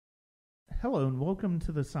Hello and welcome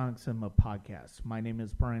to the Sonic Cinema Podcast. My name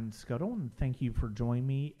is Brian Scuttle and thank you for joining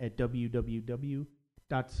me at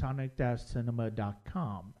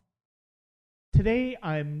www.sonic-cinema.com. Today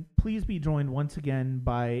I'm pleased to be joined once again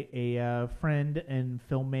by a friend and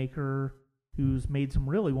filmmaker who's made some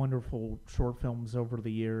really wonderful short films over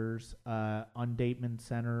the years, Undatement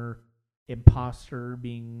Center, Imposter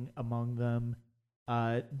being among them.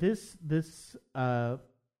 His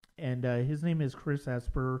name is Chris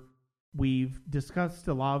Esper. We've discussed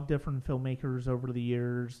a lot of different filmmakers over the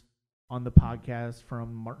years on the podcast,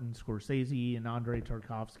 from Martin Scorsese and Andrei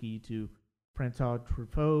Tarkovsky to Francois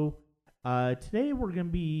Truffaut. Today we're going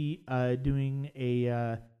to be doing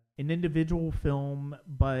an individual film,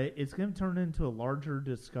 but it's going to turn into a larger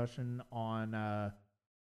discussion on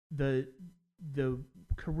the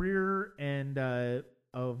career and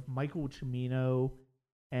of Michael Cimino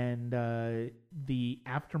and the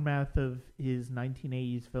aftermath of his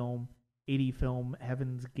 1980 film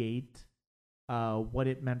Heaven's Gate, what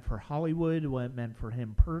it meant for Hollywood, what it meant for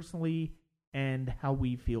him personally, and how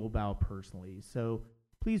we feel about personally. So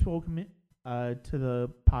please welcome to the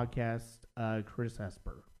podcast, Chris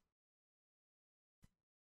Esper.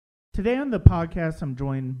 Today on the podcast, I'm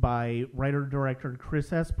joined by writer-director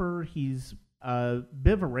Chris Esper. He's a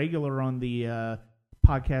bit of a regular on the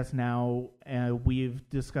podcast now. We've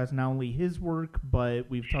discussed not only his work, but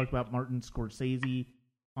we've talked about Martin Scorsese,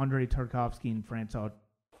 Andrei Tarkovsky, and Francois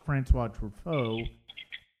Truffaut.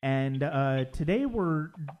 And today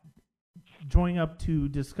we're joining up to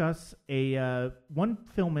discuss one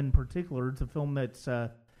film in particular. It's a film that's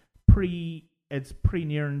pretty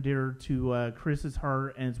near and dear to Chris's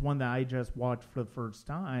heart, and it's one that I just watched for the first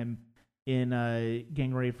time in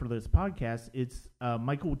getting ready for this podcast. It's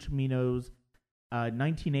Michael Cimino's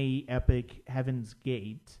 1980 epic Heaven's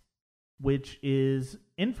Gate, which is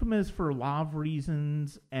infamous for a lot of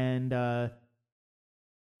reasons and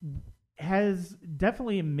has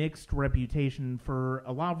definitely a mixed reputation for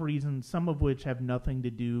a lot of reasons, some of which have nothing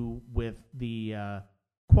to do with the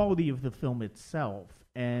quality of the film itself.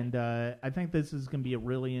 And I think this is going to be a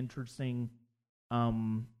really interesting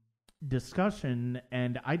discussion,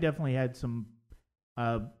 and I definitely had some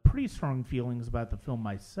pretty strong feelings about the film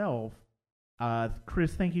myself.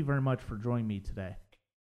 Chris, thank you very much for joining me today.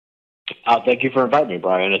 Thank you for inviting me,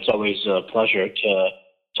 Brian. It's always a pleasure to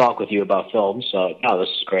talk with you about films. No, this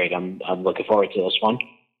is great. I'm looking forward to this one.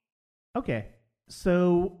 Okay,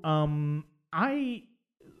 so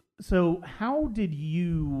how did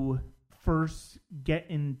you first get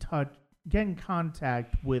in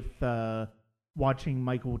contact with watching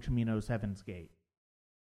Michael Cimino's Heaven's Gate?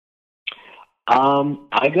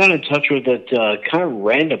 I got in touch with it kind of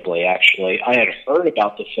randomly, actually. I had heard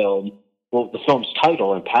about the film, the film's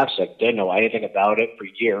title in passing. Didn't know anything about it for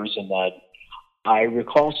years, and then I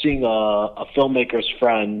recall seeing a filmmaker's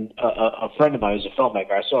friend, a friend of mine who's a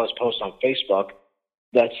filmmaker. I saw his post on Facebook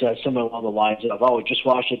that said something along the lines of, "Oh, just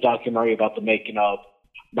watched a documentary about the making of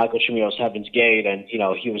Michael Cimino's Heaven's Gate," and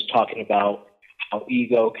he was talking about how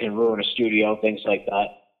ego can ruin a studio, things like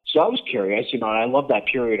that. So I was curious, and I love that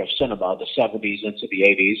period of cinema, the 70s into the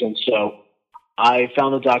 80s, and so I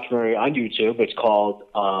found a documentary on YouTube. It's called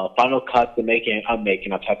Final Cut, I'm Making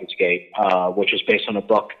of Heaven's Gate, which is based on a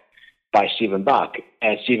book by Steven Bach.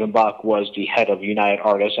 And Steven Bach was the head of United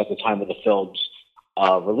Artists at the time of the film's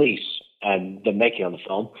release and the making of the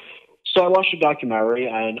film. So I watched the documentary,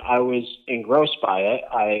 and I was engrossed by it.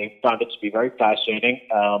 I found it to be very fascinating,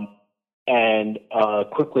 and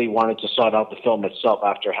quickly wanted to sort out the film itself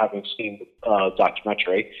after having seen the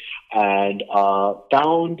documentary, and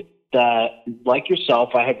found that, like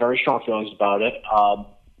yourself, I had very strong feelings about it. I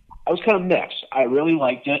was kind of mixed. I really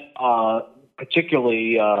liked it,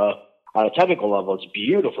 particularly on a technical level. It's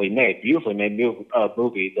beautifully made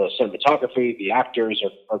movie. The cinematography, the actors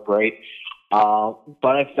are great,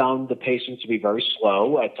 but I found the pacing to be very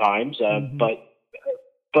slow at times. But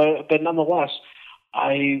nonetheless,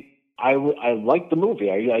 I like the movie.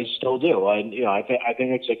 I still do, and I think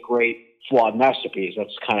it's a great flawed masterpiece.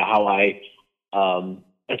 That's kind of how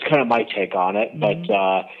it's kind of my take on it. Mm-hmm.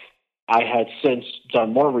 But I had since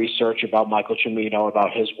done more research about Michael Cimino,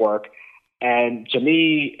 about his work, and to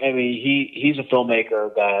me, I mean, he's a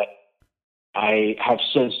filmmaker that I have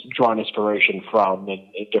since drawn inspiration from in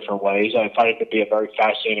different ways. I find him to be a very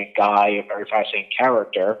fascinating guy, a very fascinating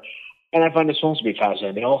character, and I find his films to be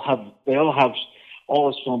fascinating. All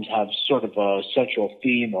his films have sort of a central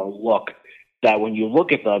theme or look that when you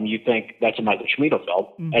look at them, you think that's a Michael Cimino film,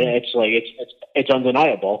 mm-hmm. and it's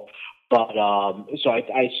undeniable. But so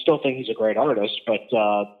I still think he's a great artist, but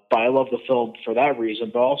I love the film for that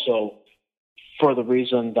reason, but also for the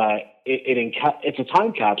reason that it's a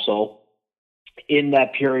time capsule in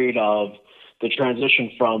that period of the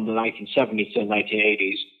transition from the 1970s to the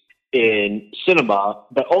 1980s in cinema,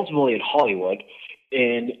 but ultimately in Hollywood,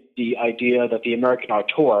 in the idea that the American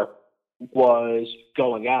auteur was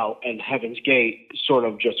going out and Heaven's Gate sort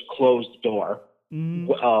of just closed the door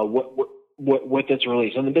with its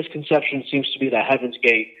release. And the misconception seems to be that Heaven's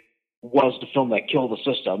Gate was the film that killed the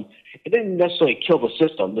system. It didn't necessarily kill the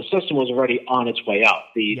system. The system was already on its way out.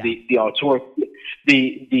 The auteur,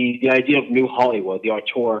 the idea of New Hollywood, the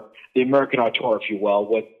auteur, the American auteur, if you will,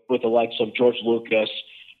 with the likes of George Lucas,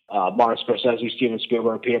 Martin Scorsese, Steven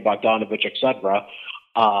Spielberg, Peter Bogdanovich, etc.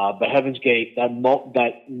 But Heaven's Gate, that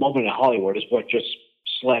moment in Hollywood is what just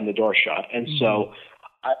slammed the door shut. And so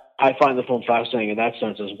I find the film fascinating in that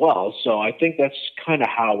sense as well. So I think that's kind of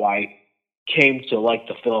how I came to like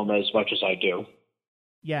the film as much as I do.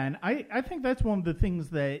 Yeah, and I think that's one of the things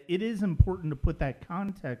that it is important to put that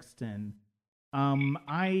context in.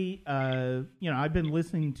 I've been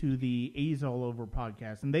listening to the A's All Over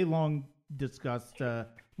podcast, and they long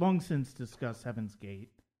since discussed Heaven's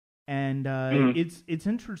Gate. And it's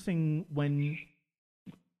interesting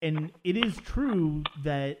and it is true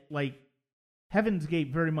that, like, Heaven's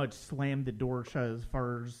Gate very much slammed the door shut as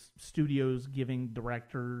far as studios giving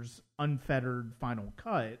directors unfettered final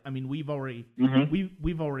cut. I mean, we've already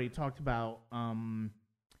talked about Martin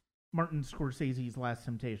Scorsese's Last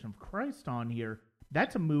Temptation of Christ on here.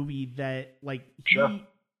 That's a movie that, like,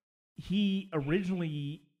 he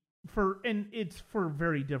originally, and it's for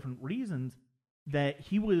very different reasons, that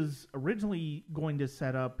he was originally going to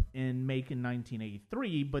set up and make in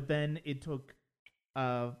 1983, but then it took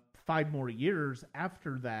 5 more years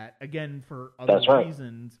after that, again, for other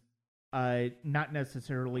reasons, not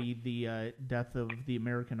necessarily the death of the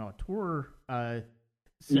American auteur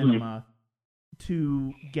cinema,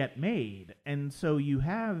 to get made. And so you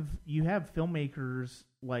have filmmakers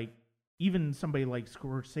like, even somebody like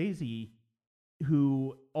Scorsese,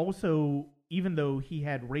 who also, even though he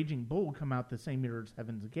had Raging Bull come out the same year as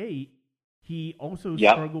Heaven's Gate, he also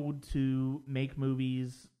struggled to make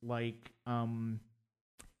movies like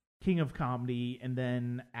King of Comedy and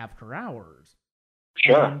then After Hours.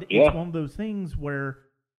 Sure. And it's one of those things where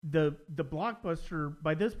the blockbuster,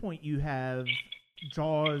 by this point you have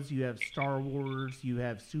Jaws, you have Star Wars, you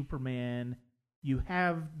have Superman, you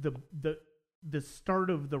have the start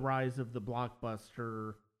of the rise of the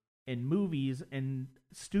blockbuster in movies, and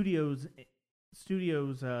studios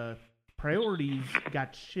priorities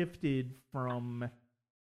got shifted from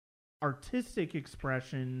artistic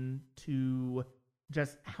expression to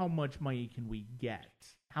just how much money can we get,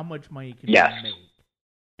 how much money can we make,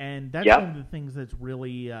 and that's one of the things that's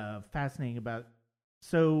really fascinating about.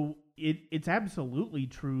 So it's absolutely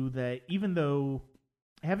true that even though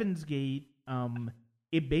Heaven's Gate,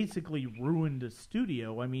 it basically ruined a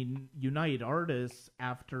studio. I mean, United Artists,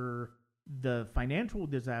 after the financial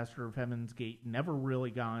disaster of Heaven's Gate, never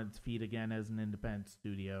really got on its feet again as an independent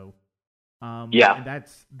studio. And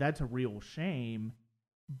that's a real shame.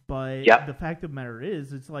 But the fact of the matter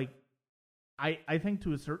is, it's like, I think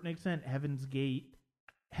to a certain extent, Heaven's Gate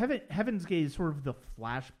is sort of the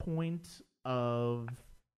flashpoint of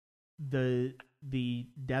the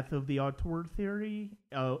death of the auteur theory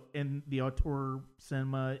and the auteur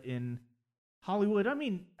cinema in Hollywood. I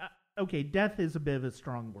mean, okay, death is a bit of a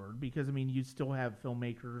strong word, because, I mean, you still have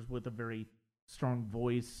filmmakers with a very strong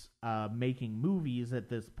voice making movies at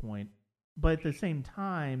this point. But at the same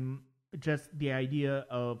time, just the idea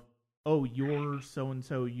of, oh, you're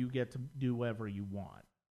so-and-so, you get to do whatever you want.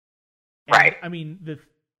 And, right. I mean,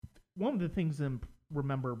 one of the things to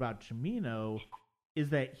remember about Cimino is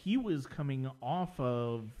that he was coming off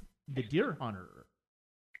of The Deer Hunter,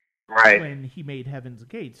 right, when he made Heaven's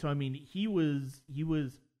Gate. So I mean, he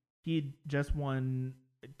had just won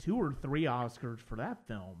 2 or 3 Oscars for that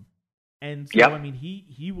film, and so I mean,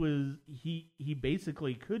 he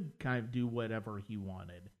basically could kind of do whatever he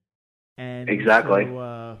wanted, and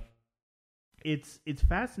so, it's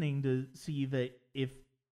fascinating to see that if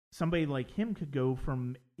somebody like him could go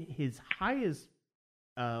from his highest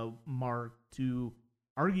mark to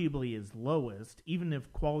arguably his lowest, even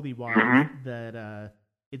if quality-wise that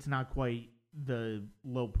it's not quite the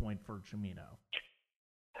low point for Cimino.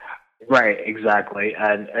 Right, exactly.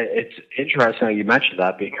 And it's interesting that you mentioned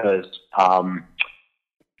that, because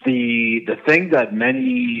the thing that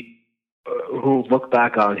many who look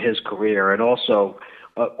back on his career, and also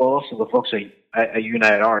the folks at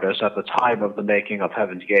United Artists at the time of the making of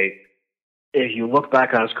Heaven's Gate, if you look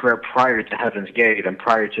back on his career prior to Heaven's Gate and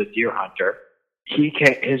prior to Deer Hunter,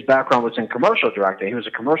 his background was in commercial directing. He was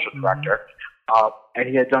a commercial director, and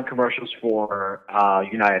he had done commercials for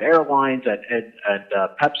United Airlines and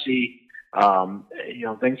Pepsi,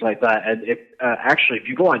 things like that. And actually, if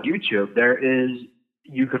you go on YouTube,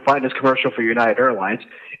 you could find this commercial for United Airlines.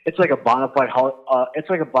 It's like a bona fide Hollywood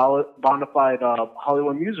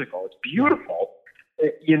musical. It's beautiful,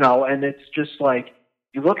 and it's just like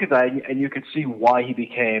you look at that and you can see why he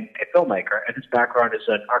became a filmmaker. And his background is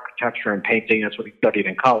in architecture and painting. That's what he studied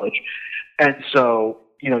in college. And so,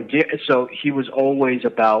 so he was always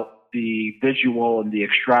about the visual and the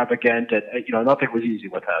extravagant, and nothing was easy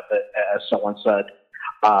with him, as someone said.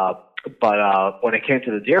 But when it came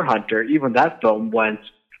to The Deer Hunter, even that film went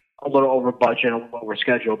a little over budget and a little over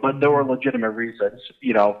schedule, but there were legitimate reasons.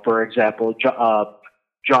 For example, John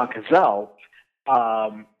Cazale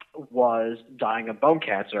was dying of bone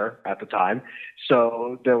cancer at the time,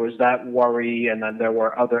 so there was that worry, and then there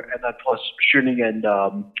were and then plus shooting in.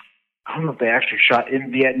 I don't know if they actually shot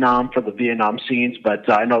in Vietnam for the Vietnam scenes, but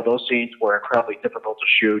I know those scenes were incredibly difficult to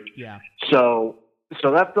shoot. Yeah. So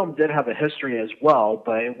that film did have a history as well,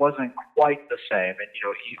 but it wasn't quite the same. And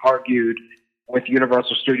he argued with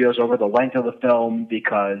Universal Studios over the length of the film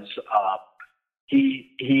because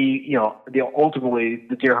ultimately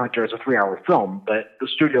The Deer Hunter is a 3-hour film, but the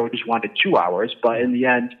studio just wanted 2 hours. But in the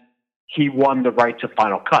end, he won the right to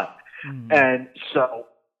final cut, and so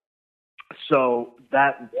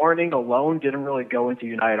that warning alone didn't really go into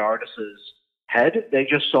United Artists' head. They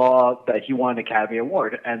just saw that he won an Academy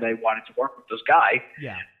Award, and they wanted to work with this guy.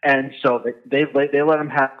 Yeah. And so they let him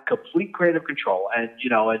have complete creative control. And,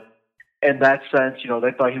 in that sense,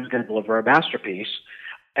 they thought he was going to deliver a masterpiece.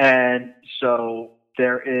 And so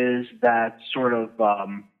there is that sort of,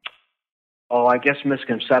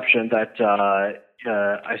 misconception that,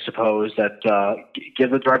 I suppose that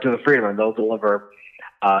give the director the freedom and they'll deliver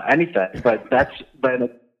anything, but that's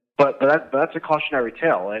a cautionary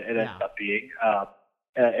tale. It ends up being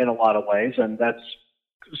in a lot of ways, and that's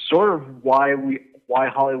sort of why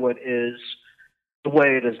Hollywood is the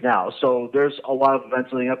way it is now. So there's a lot of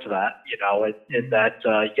events leading up to that, in that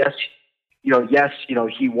yes, he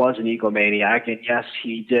was an egomaniac, and yes,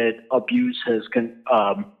 he did abuse his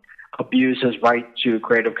right to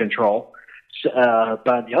creative control. But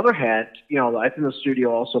on the other hand, I think the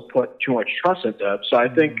studio also put too much trust into him. So I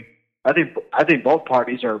think both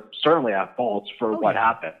parties are certainly at fault for what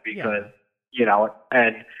happened because,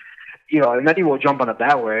 and then he will jump on a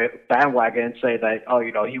bandwagon and say that,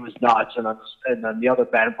 he was nuts. And then the other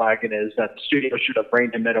bandwagon is that the studio should have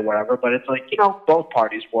reined him in or whatever. But it's like, both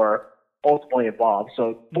parties were ultimately involved.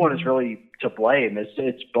 So no one is really to blame.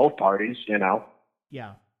 It's both parties,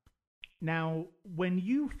 Yeah. Now, when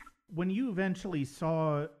you eventually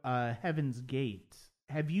saw Heaven's Gate,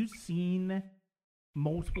 have you seen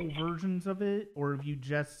multiple versions of it, or have you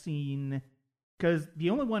just seen? Because the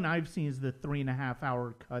only one I've seen is the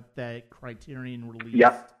 3.5-hour cut that Criterion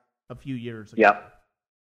released a few years ago.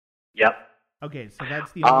 Yep. Okay, so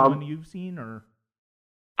that's the only one you've seen, or?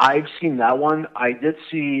 I've seen that one. I did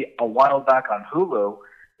see a while back on Hulu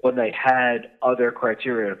when they had other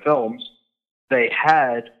Criterion films. They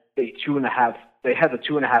had the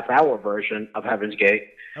 2.5-hour version of Heaven's Gate.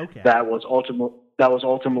 Okay. That was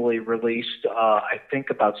ultimately released, I think,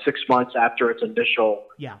 about 6 months after its initial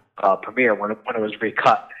premiere when it was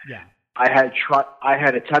recut. Yeah. I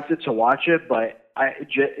had attempted to watch it, but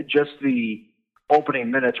just the opening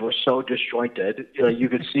minutes were so disjointed. You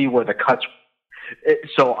could see where the cuts.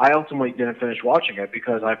 So I ultimately didn't finish watching it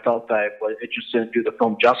because I felt that it just didn't do the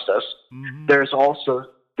film justice. Mm-hmm. There's also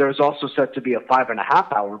set to be a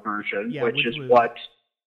 5.5-hour version, which is what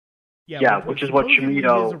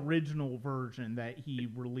Cimino, his original version that he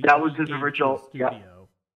released. That was his original studio.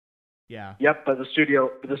 Yeah. Yep, but the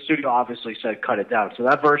studio obviously said cut it down. So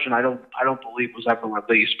that version I don't believe was ever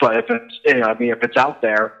released. But if if it's out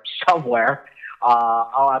there somewhere,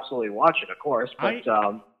 I'll absolutely watch it, of course. But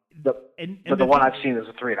the one I've seen is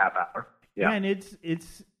a 3.5-hour. Yeah, and it's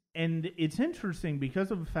interesting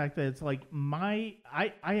because of the fact that it's like my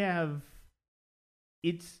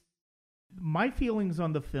feelings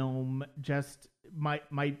on the film, just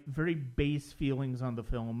my very base feelings on the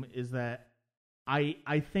film is that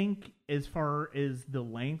I think as far as the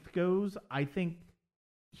length goes, I think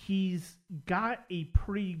he's got a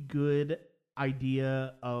pretty good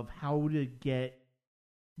idea of how to get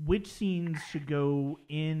which scenes should go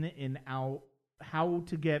in and out, how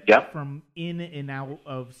to get from in and out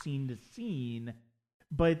of scene to scene.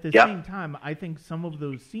 But at the same time, I think some of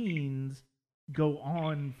those scenes go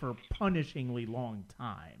on for punishingly long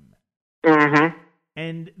time. Mm-hmm.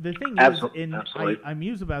 And the thing is, I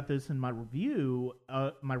muse about this in my review,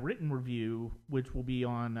 my written review, which will be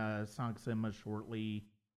on Sonic Cinema shortly,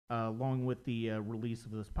 along with the release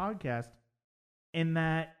of this podcast, in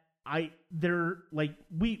that they're like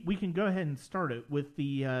we can go ahead and start it with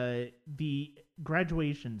the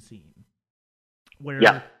graduation scene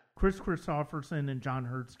where Chris Christopherson and John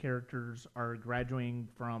Hurt's characters are graduating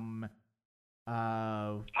from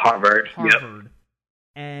Harvard. Yep.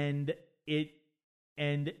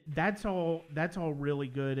 And that's all really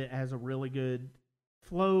good. It has a really good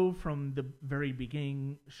flow from the very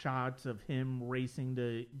beginning shots of him racing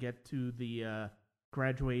to get to the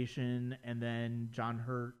graduation, and then John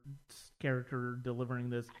Hurt's character delivering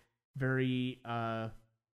this very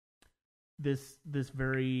this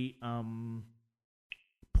very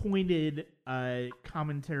pointed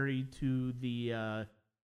commentary to the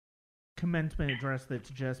commencement address that's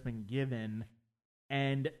just been given.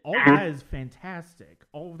 And all of that is fantastic.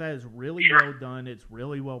 All of that is really well done. It's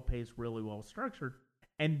really well paced, really well structured.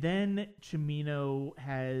 And then Cimino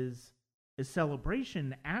has a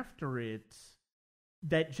celebration after it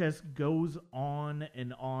that just goes on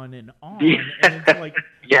and on and on. And it's like,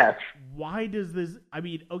 yes. Why does this... I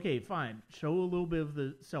mean, okay, fine. Show a little bit of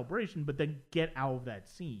the celebration, but then get out of that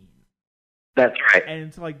scene. That's right. And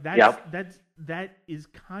it's like, that is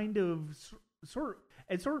kind of sort of...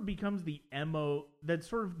 It sort of becomes the MO. That's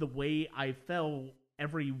sort of the way I felt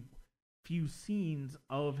every few scenes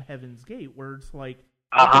of Heaven's Gate, where it's like,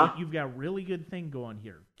 okay, you've got a really good thing going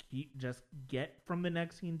here. Just get from the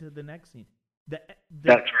next scene to the next scene.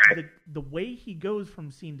 That's right. The way he goes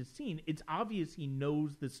from scene to scene, it's obvious he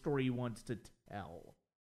knows the story he wants to tell.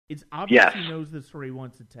 It's obvious he knows the story he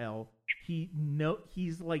wants to tell.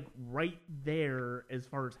 He's like right there as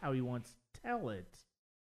far as how he wants to tell it,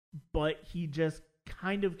 but he just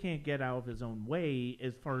kind of can't get out of his own way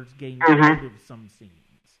as far as getting out of some scenes.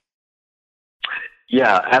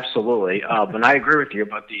 Yeah, absolutely. And I agree with you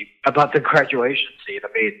about the graduation scene. I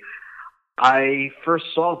mean, I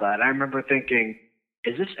first saw that. I remember thinking,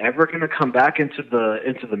 is this ever going to come back into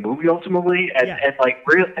the movie ultimately? And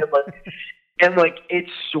it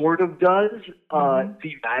sort of does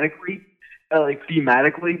thematically,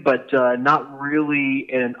 but not really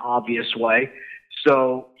in an obvious way.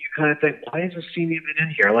 So you kind of think, why is this scene even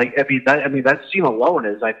in here? That scene alone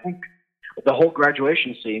is, I think, the whole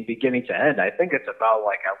graduation scene, beginning to end, I think it's about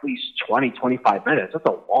at least 20, 25 minutes. That's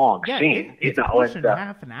a long scene. It's pushing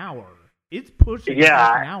half an hour. It's pushing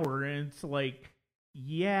half an hour, and it's like,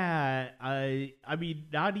 I mean,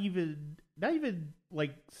 not even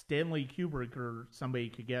like Stanley Kubrick or somebody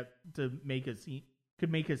could get to make a scene.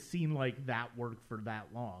 Could make a scene like that work for that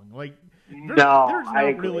long. Like, there's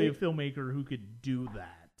not really a filmmaker who could do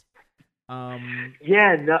that. I mean,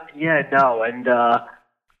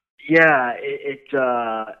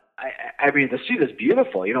 the scene is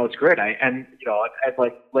beautiful. It's great. And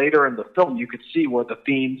later in the film, you could see where the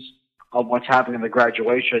themes of what's happening in the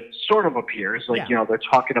graduation sort of appears. They're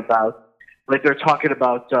talking about.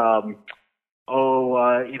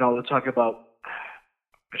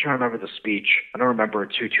 I'm trying to remember the speech. I don't remember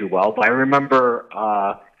it too well, but I remember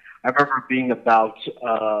being about.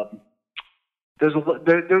 There's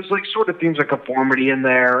like sort of themes of conformity in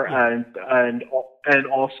there, and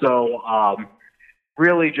also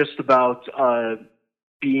really just about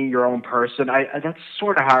being your own person. That's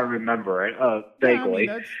sort of how I remember it vaguely.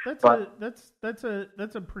 I mean, that's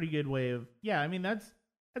a pretty good way of. Yeah, I mean that's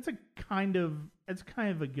kind of a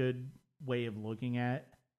good way of looking at.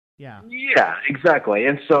 Yeah. Yeah, exactly.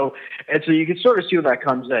 And so you can sort of see where that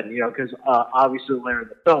comes in, because obviously later in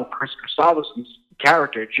the film, Chris Christopherson's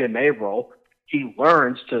character, Jim Averill, he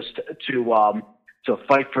learns to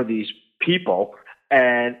fight for these people,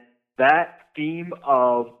 and that theme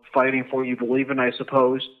of fighting for what you believe in, I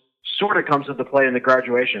suppose, sort of comes into play in the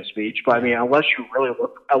graduation speech. But I mean, unless you really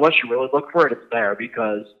look for it, it's there,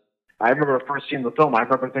 because I remember first seeing the film. I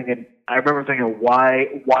remember thinking, why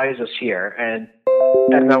is this here? And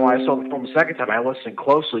then when I saw the film the second time, I listened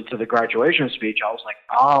closely to the graduation speech. I was like,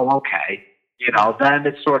 oh, okay. Then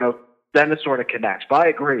it sort of connects. But I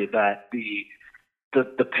agree that the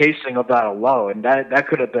pacing of that alone, that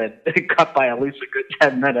could have been cut by at least a good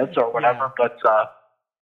 10 minutes or whatever.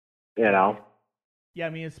 Yeah. But Yeah, I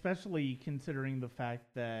mean, especially considering the fact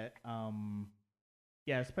that,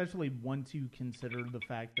 especially once you consider the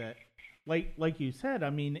fact that, like you said, I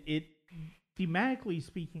mean, it thematically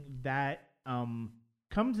speaking, that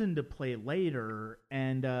comes into play later,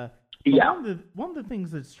 and one of the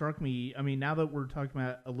things that struck me, I mean, now that we're talking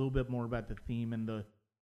about a little bit more about the theme and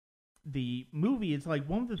the movie, it's like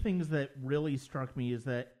one of the things that really struck me is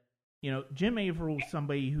that Jim Averill is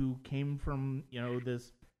somebody who came from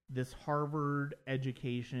this Harvard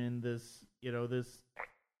education,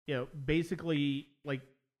 basically like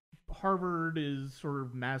Harvard is sort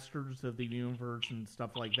of masters of the universe and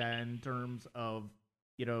stuff like that in terms of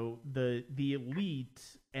the elite,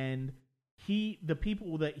 and the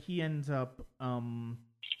people that he ends up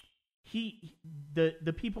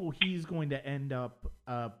the people he's going to end up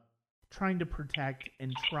trying to protect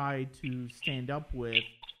and try to stand up with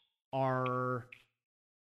are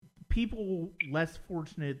people less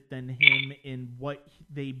fortunate than him in what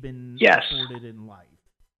they've been afforded in life.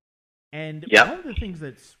 And one of the things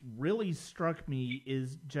that's really struck me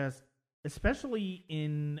is just, especially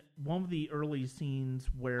in one of the early scenes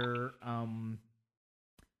where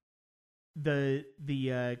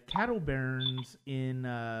the cattle barons in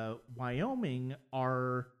Wyoming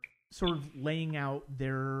are sort of laying out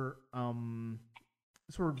their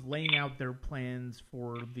plans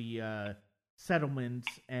for the settlements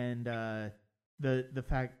and the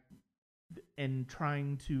fact and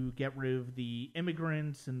trying to get rid of the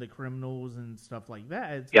immigrants and the criminals and stuff like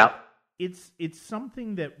that. It's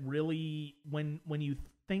something that really, when you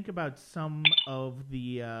think about some of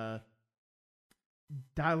the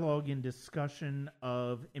dialogue and discussion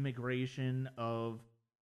of immigration, of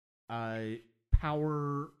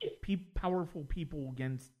powerful people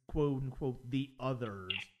against quote unquote the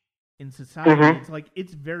others in society, it's like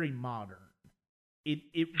it's very modern.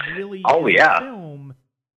 It really is a film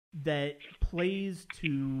that plays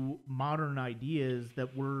to modern ideas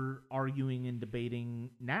that we're arguing and debating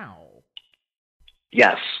now.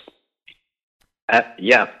 Yes.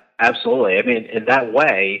 Yeah, absolutely. I mean, in that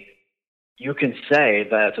way, you can say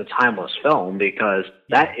that it's a timeless film because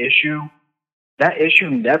that issue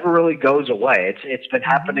never really goes away. It's been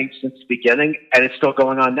happening since the beginning, and it's still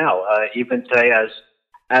going on now. Even today,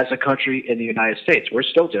 as a country in the United States, we're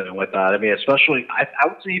still dealing with that. I mean, especially I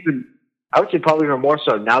would say probably even more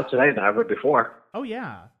so now today than ever before. Oh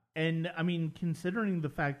yeah, and I mean, considering the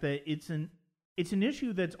fact that it's an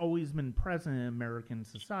issue that's always been present in American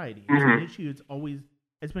society. It's an issue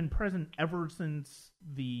it's been present ever since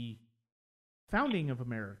the founding of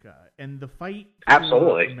America and the fight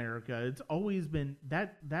for America. It's always been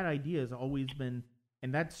that idea has always been,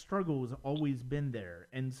 and that struggle has always been there.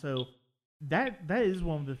 And so that is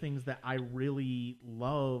one of the things that I really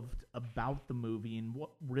loved about the movie and what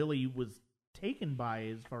really was taken by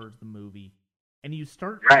as far as the movie. And you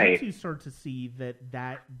start to see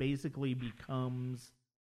that basically becomes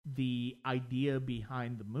the idea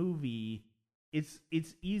behind the movie. It's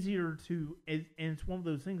easier to, and it's one of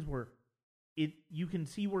those things where you can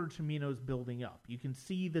see where Cimino's building up. You can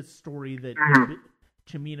see the story that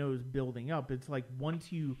Cimino's building up. It's like once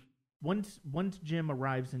Jim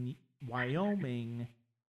arrives in Wyoming,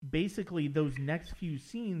 basically those next few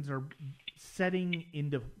scenes are setting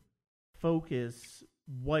into focus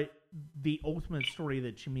what the ultimate story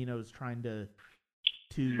that Cimino's trying to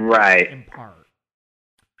impart.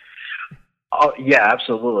 Oh yeah,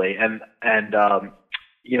 absolutely. And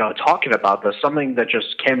talking about this, something that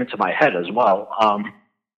just came into my head as well.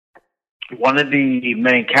 One of the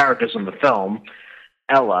main characters in the film,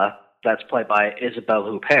 Ella, that's played by Isabelle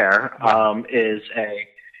Huppert,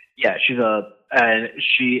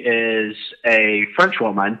 she is a French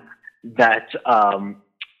woman that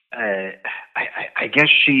I guess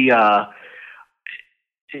she I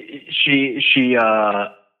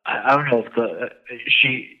don't know if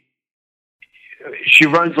she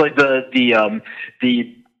runs like the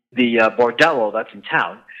bordello that's in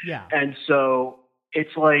town. Yeah. And so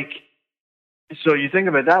it's like, so you think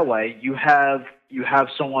of it that way, you have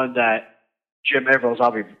someone that Jim Averill is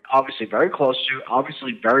obviously very close to,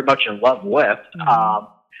 obviously very much in love with, and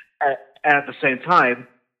at the same time,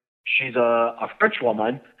 she's a French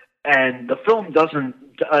woman, and the film doesn't,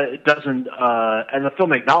 and the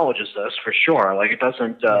film acknowledges this for sure. Like it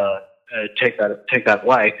doesn't take that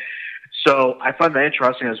away. So I find that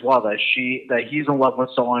interesting as well that he's in love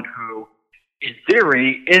with someone who, in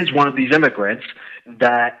theory, is one of these immigrants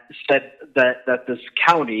that said that this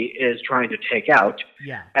county is trying to take out.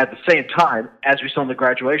 Yeah. At the same time, as we saw in the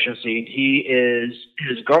graduation scene, his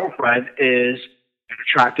girlfriend is an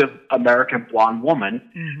attractive American blonde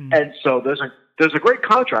woman, and so there's a great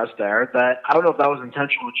contrast there. That I don't know if that was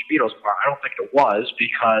intentional on Cimino's part. I don't think it was,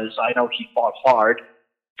 because I know he fought hard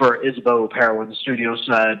for Isabelle Huppert when the studio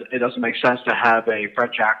said it doesn't make sense to have a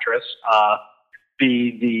French actress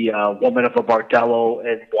be the woman of a bordello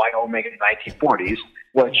in Wyoming in the 1940s,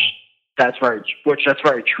 which that's very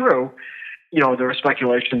true. There was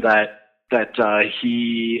speculation that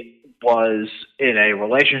he was in a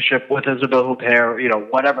relationship with Isabelle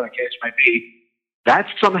Huppert, whatever the case might be. That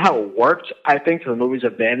somehow worked, I think, to the movie's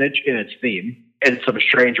advantage in its theme in some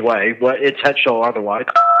strange way, but it's intentional otherwise.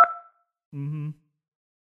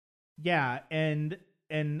 Yeah, and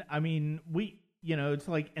I mean, it's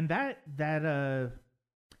like, and that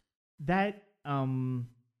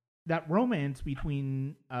that romance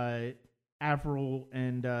between Avril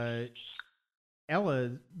and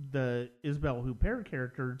Ella, the Isabelle Huppert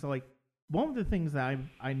character. It's like one of the things that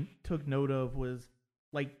I took note of was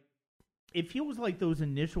like it feels like those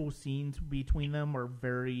initial scenes between them are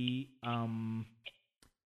very are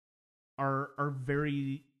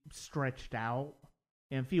very stretched out,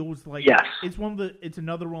 and feels like it's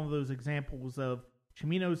another one of those examples of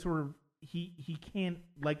Cimino sort of he can't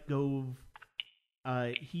let go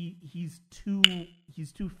of he's too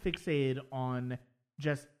fixated on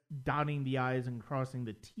just dotting the I's and crossing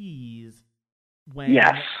the T's when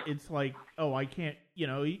it's like, oh, I can't,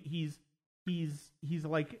 he's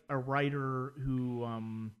like a writer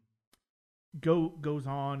who goes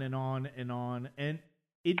on and on and on, and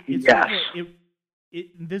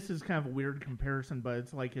this is kind of a weird comparison, but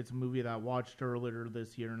it's like it's a movie that I watched earlier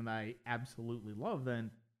this year and I absolutely love.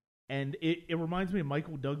 And it reminds me of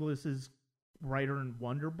Michael Douglas's writer in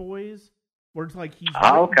Wonder Boys, where it's like he's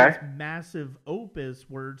written this massive opus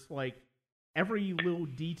where it's like every little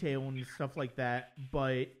detail and stuff like that,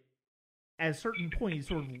 but at a certain point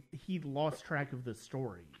he lost track of the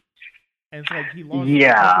story. And it's like he lost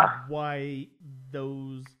track of why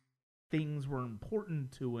those things were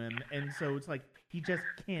important to him, and so it's like he just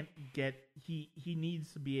can't get he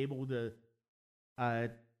needs to be able to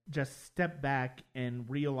just step back and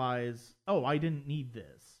realize, oh, I didn't need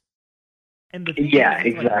this. And the thing is,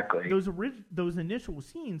 exactly. Like, those initial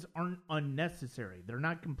scenes aren't unnecessary. They're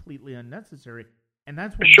not completely unnecessary. And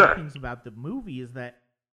that's one of the things about the movie is that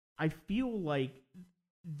I feel like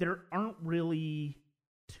there aren't really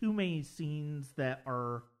too many scenes that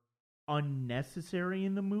are unnecessary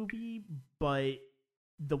in the movie, but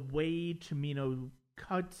the way Cimino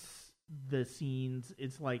cuts the scenes,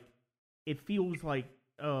 it's like it feels like,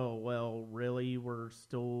 oh well, really, we're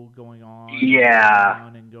still going on,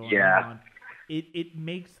 and going on. It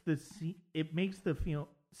makes the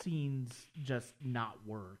scenes just not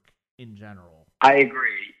work in general. I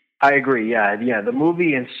agree. Yeah. The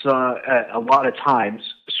movie a lot of times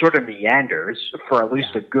sort of meanders for at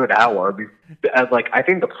least a good hour. Like I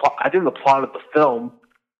think the plot of the film,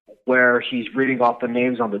 where he's reading off the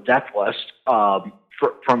names on the death list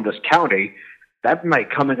from this county, that might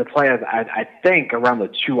come into play. I think around the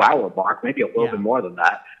 2-hour mark, maybe a little bit more than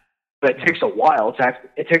that. But it takes a while.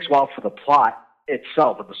 It takes a while for the plot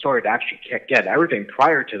itself and the story to actually kick in. Everything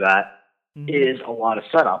prior to that is a lot of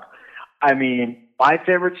setup. I mean, my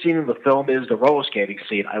favorite scene in the film is the roller skating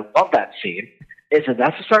scene. I love that scene. Is it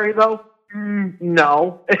necessary though?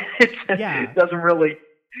 No, it doesn't really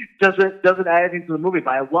doesn't add anything to the movie.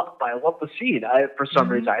 But I love the scene. For some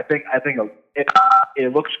reason, I think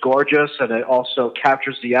it looks gorgeous, and it also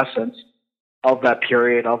captures the essence of that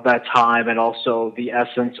period, of that time, and also the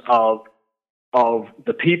essence of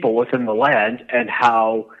the people within the land, and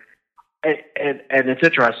how. And it's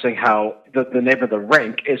interesting how the name of the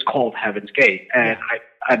rink is called Heaven's Gate, and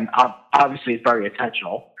obviously it's very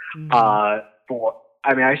intentional. If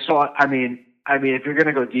you're going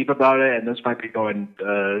to go deep about it, and this might be reading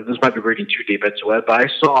too deep into it, but I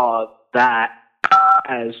saw that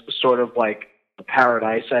as sort of like a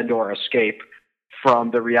paradise and or escape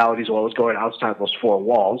from the realities of what was going outside those four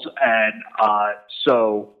walls, and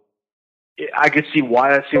so. I could see why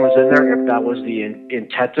that scene was in there if that was the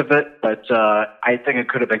intent of it, but I think it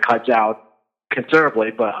could have been cut down considerably.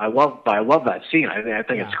 But I love that scene. I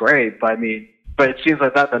think it's great. But but it seems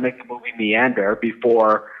like that makes the movie meander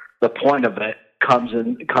before the point of it comes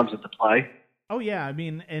into play. Oh yeah, I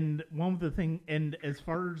mean, and one of the thing, and as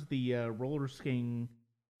far as the roller skating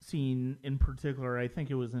scene in particular, I think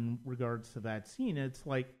it was in regards to that scene. It's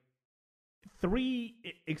like 3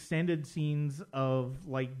 extended scenes of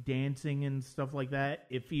like dancing and stuff like that.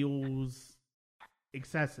 It feels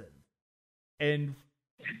excessive, and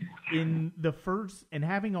in the first, and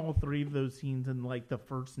having all 3 of those scenes in like the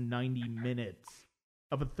first 90 minutes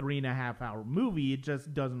of a 3.5-hour movie, it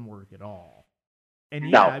just doesn't work at all.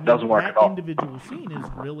 And doesn't work at all. That individual scene is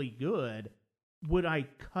really good. Would I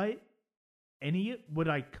cut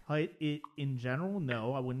it in general?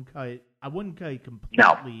 No, I wouldn't cut it completely.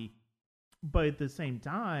 No. But at the same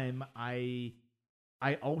time, I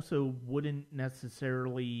also wouldn't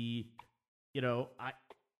necessarily,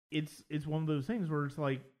 it's one of those things where it's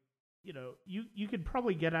like, you could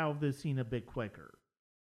probably get out of this scene a bit quicker.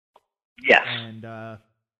 Yes. And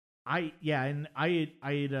I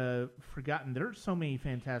had forgotten there's so many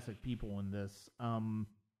fantastic people in this.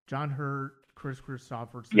 John Hurt, Chris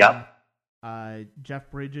Christopherson, Jeff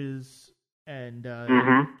Bridges, and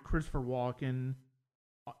Christopher Walken.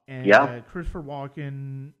 And Christopher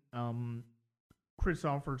Walken, Chris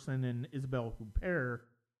Christopherson, and Isabelle Huppert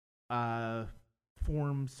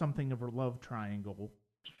form something of a love triangle.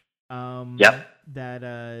 That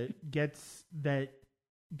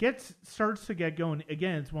starts to get going.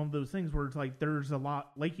 Again, it's one of those things where it's like there's a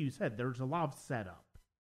lot, like you said, there's a lot of setup,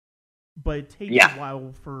 but it takes a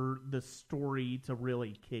while for the story to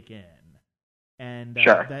really kick in. And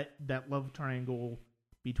that love triangle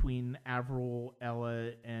between Avril,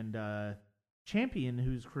 Ella, and Champion,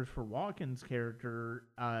 who's Christopher Walken's character,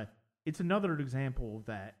 it's another example of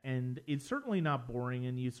that. And it's certainly not boring,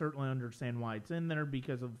 and you certainly understand why it's in there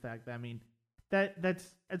because of the fact that, I mean,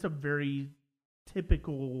 that's a very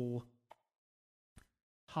typical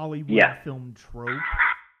Hollywood film trope,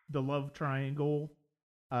 the love triangle.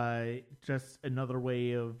 Just another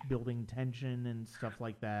way of building tension and stuff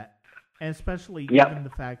like that. And especially given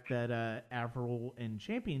the fact that Avril and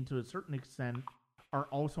Champion, to a certain extent, are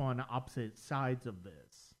also on opposite sides of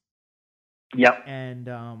this. Yep.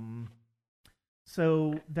 And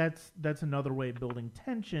so that's another way of building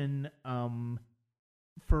tension.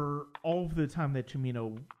 For all of the time that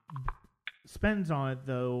Cimino spends on it,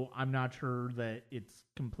 though, I'm not sure that it's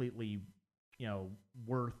completely,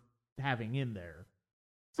 worth having in there.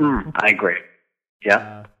 So, I agree.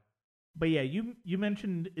 Yeah. But yeah, you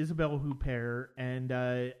mentioned Isabelle Huppert, and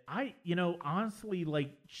I honestly,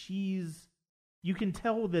 like, you can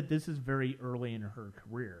tell that this is very early in her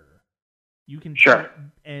career. You can tell,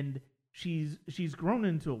 and she's grown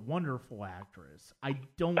into a wonderful actress. I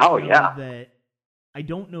don't know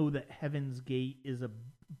that Heaven's Gate is a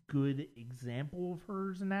good example of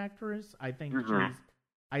her as an actress. I think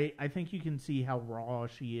I think you can see how raw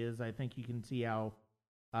she is. I think you can see how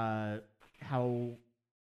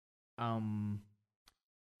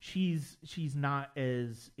she's not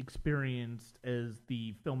as experienced as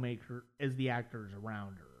the filmmaker, as the actors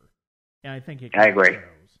around her, and I think it. I agree.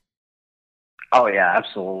 Shows. Oh yeah,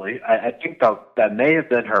 absolutely. I think that may have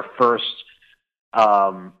been her first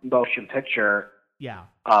motion picture. Yeah.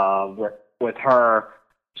 With her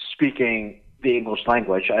speaking the English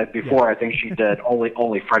language. Before, I think she did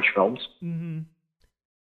only French films. Mm-hmm.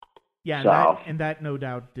 Yeah, and that no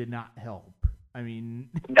doubt did not help. I mean,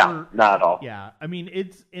 no, not at all. Yeah, I mean,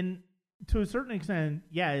 it's to a certain extent,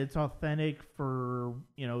 yeah, it's authentic for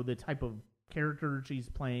the type of character she's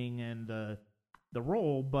playing and the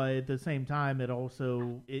role, but at the same time, it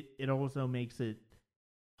also makes it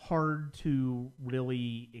hard to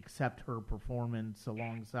really accept her performance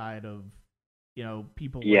alongside of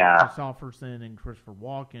people like Kristofferson and Christopher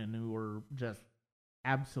Walken, who are just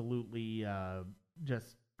absolutely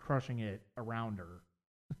just crushing it around her.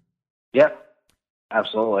 Yep.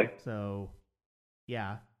 Absolutely. So,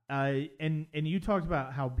 yeah, and you talked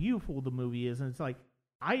about how beautiful the movie is, and it's like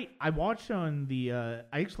I watched on the I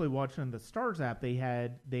actually watched on the Stars app. They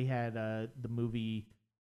had the movie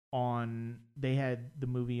on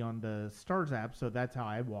the Stars app, so that's how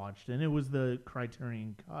I watched, and it was the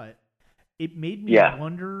Criterion cut. It made me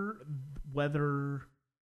wonder whether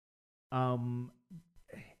I'll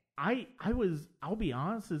be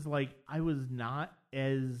honest, is like I was not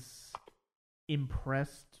as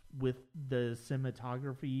impressed with the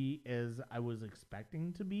cinematography as I was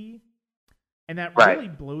expecting to be, and that really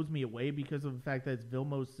blows me away because of the fact that it's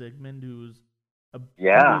Vilmos Zsigmond, who's a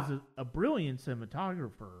brilliant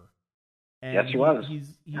cinematographer, and yes, he was.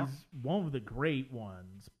 He's one of the great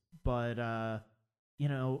ones, but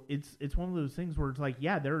it's one of those things where it's like,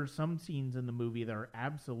 yeah, there are some scenes in the movie that are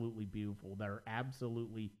absolutely beautiful, that are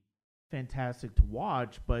absolutely fantastic to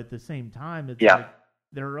watch, but at the same time, it's like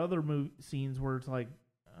there are other scenes where it's like,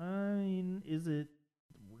 I mean, is it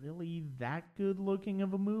really that good looking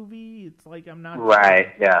of a movie? It's like, I'm not sure.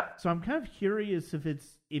 Yeah. So I'm kind of curious if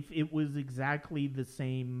it was exactly the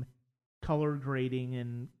same color grading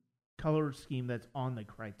and color scheme that's on the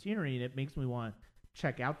Criterion. It makes me want to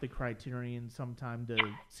check out the Criterion sometime to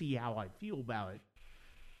see how I feel about it.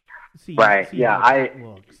 See how it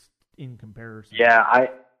looks in comparison.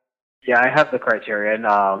 I have the Criterion.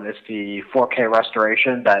 It's the 4K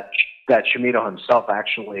restoration that Cimino himself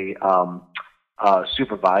actually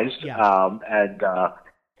supervised. Yeah. And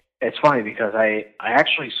it's funny because I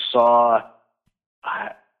actually saw.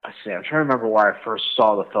 Let's see. I'm trying to remember where I first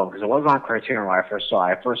saw the film because it wasn't on Criterion when I first saw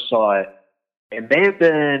it. I first saw it. It may have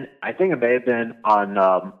been. I think it may have been on.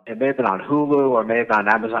 It may have been on Hulu or it may have been on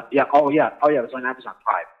Amazon. Yeah. Oh yeah. It was on Amazon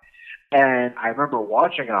Prime. And I remember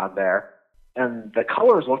watching it on there. And the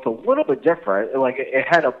colors looked a little bit different. Like it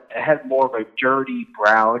had more of a dirty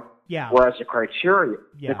brown. Yeah. Whereas the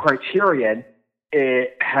Criterion,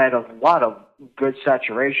 it had a lot of good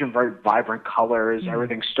saturation, very vibrant colors. Mm.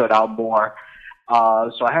 Everything stood out more.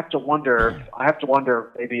 So I have to wonder.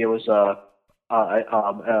 Maybe it was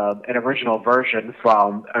an original version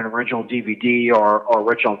from an original DVD or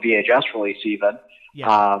original VHS release, even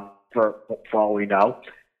for all we know.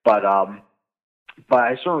 But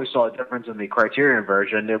I certainly saw a difference in the Criterion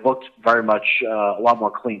version. It looked very much a lot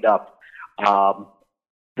more cleaned up.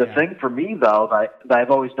 The thing for me, though, that I've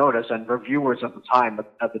always noticed, and reviewers at the time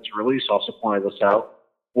of its release also pointed this out,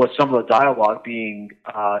 was some of the dialogue being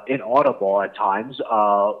inaudible at times,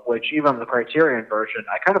 which even in the Criterion version,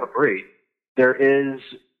 I kind of agree. There is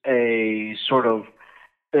a sort of,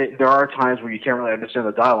 there are times where you can't really understand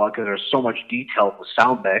the dialogue because there's so much detail in the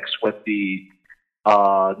sound mix with the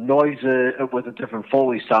noises, with the different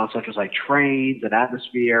Foley sounds, such as like trains and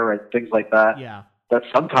atmosphere and things like that. Yeah. That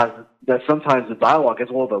sometimes the dialogue is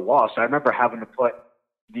a little bit lost. I remember having to put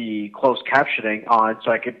the closed captioning on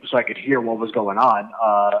so I could hear what was going on,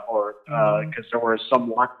 because there were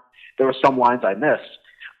some lines I missed.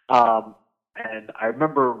 And I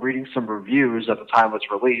remember reading some reviews at the time of its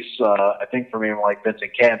release. I think from even like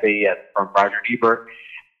Vincent Canby and from Roger Ebert,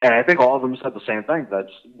 and I think all of them said the same thing, that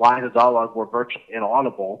lines of dialogue were virtually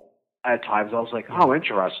inaudible at times. I was like, oh,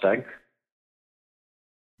 interesting.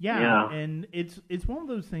 Yeah, and it's one of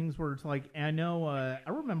those things where it's like, I know, I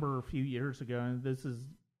remember a few years ago, and this is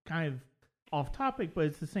kind of off topic, but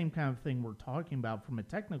it's the same kind of thing we're talking about from a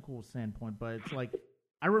technical standpoint, but it's like,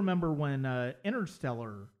 I remember when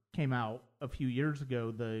Interstellar came out a few years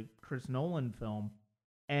ago, the Chris Nolan film,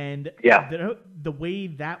 and the way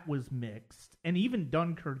that was mixed, and even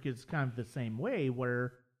Dunkirk is kind of the same way,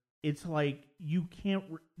 where it's like, you can't,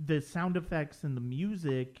 the sound effects and the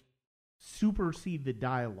music supersede the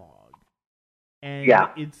dialogue, and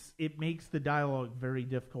it makes the dialogue very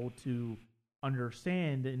difficult to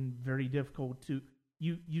understand and very difficult to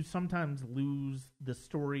you sometimes lose the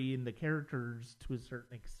story and the characters to a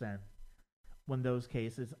certain extent when those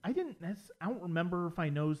cases. I don't remember if I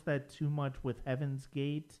noticed that too much with Heaven's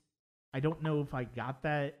Gate. I don't know if I got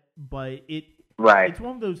that, but it's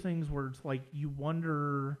one of those things where it's like, you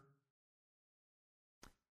wonder.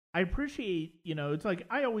 I appreciate, it's like,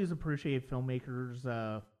 I always appreciate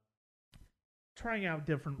filmmakers trying out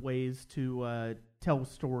different ways to tell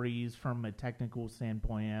stories from a technical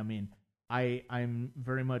standpoint. I mean, I'm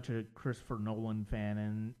very much a Christopher Nolan fan,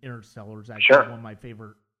 and Interstellar is actually one of my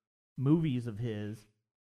favorite movies of his.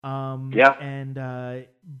 And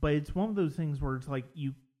but it's one of those things where it's like,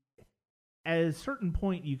 at a certain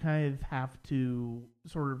point, you kind of have to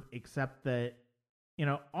sort of accept that,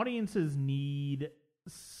 audiences need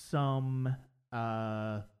some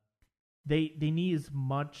they need as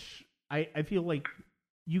much. I feel like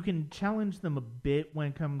you can challenge them a bit when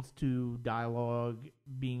it comes to dialogue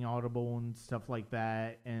being audible and stuff like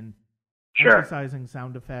that, and emphasizing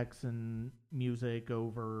sound effects and music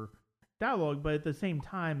over dialogue, but at the same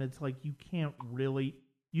time, it's like, you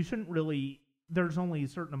shouldn't really, there's only a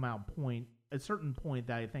certain point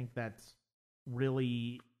that I think that's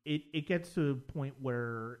really, it gets to a point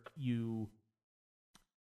where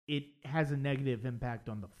it has a negative impact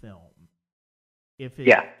on the film if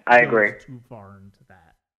it I agree. Too far into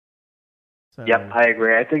that. So, I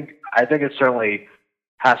agree. I think it certainly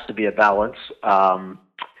has to be a balance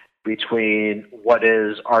between what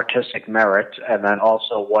is artistic merit and then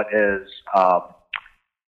also what is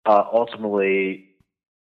ultimately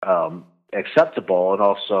acceptable, and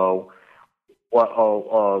also what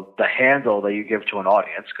the handle that you give to an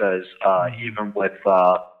audience. Because even with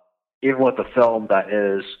a film that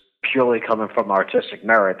is purely coming from artistic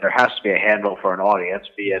merit, there has to be a handle for an audience,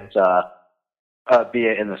 be it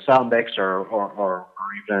in the sound mix or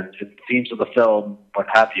even in the themes of the film, what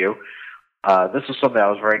have you. This is something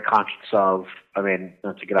I was very conscious of. I mean,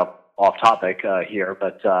 not to get off topic here,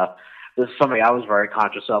 but this is something I was very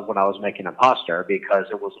conscious of when I was making Imposter, because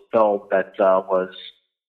it was a film that was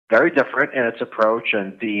very different in its approach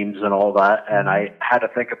and themes and all that, and I had to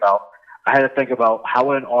think about how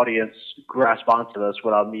would an audience grasp onto this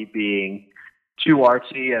without me being too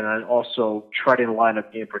artsy, and then also treading the line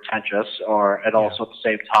of being pretentious, and also at the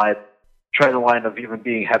same time treading the line of even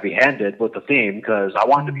being heavy-handed with the theme, because I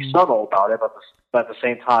wanted to be subtle about it, but at the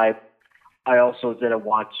same time, I also didn't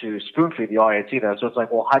want to spoon-feed the audience either. So it's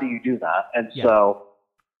like, well, how do you do that? And so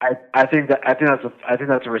I think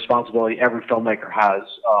that's a responsibility every filmmaker has,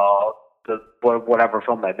 whatever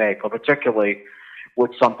film they make, but particularly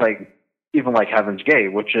with something even like Heaven's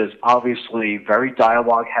Gate, which is obviously very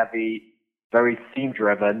dialogue heavy, very theme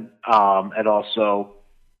driven, and also,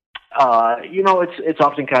 it's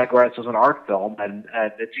often categorized as an art film, and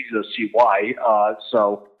it's easy to see why.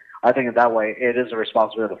 So I think in that way, it is a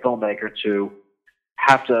responsibility of the filmmaker to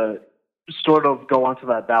have to sort of go onto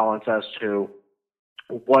that balance as to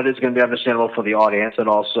what is going to be understandable for the audience, and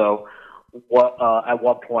also at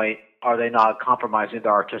what point are they not compromising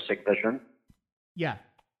their artistic vision? Yeah.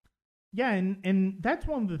 Yeah, and that's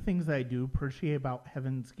one of the things that I do appreciate about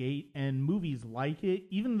Heaven's Gate and movies like it,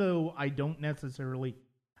 even though I don't know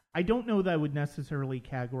that I would necessarily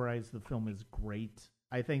categorize the film as great.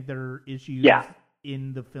 I think there are issues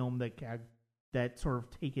in the film that sort of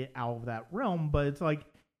take it out of that realm, but it's like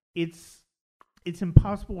it's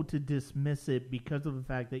impossible to dismiss it because of the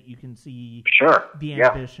fact that you can see the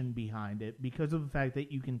ambition behind it, because of the fact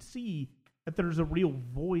that you can see that there's a real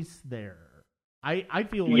voice there. I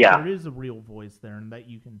feel like there is a real voice there, and that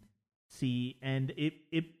you can see, and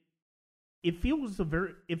it feels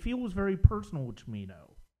very personal to me,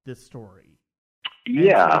 though, this story.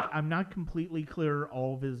 Yeah, like, I'm not completely clear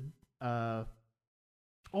all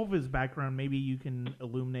of his background. Maybe you can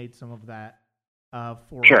illuminate some of that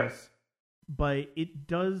for us. But it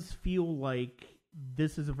does feel like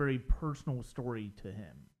this is a very personal story to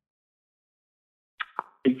him.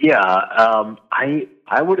 Yeah, I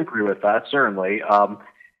would agree with that, certainly.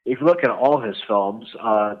 If you look at all his films,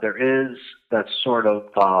 there is that sort of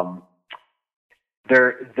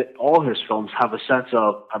all his films have a sense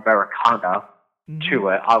of Americana to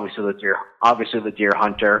it. Obviously the Deer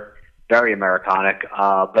Hunter, very Americanic.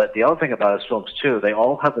 But the other thing about his films too, they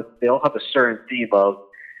all have a certain theme of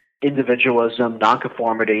individualism,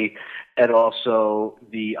 nonconformity, and also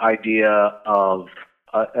the idea of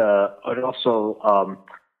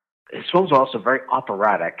his films are also very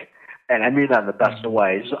operatic, and I mean that in the best of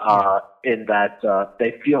ways. In that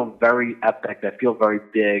they feel very epic, they feel very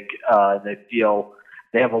big,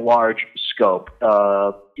 they have a large scope.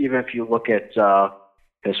 Even if you look at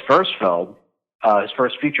his first film, his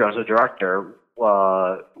first feature as a director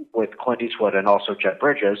with Clint Eastwood and also Jeff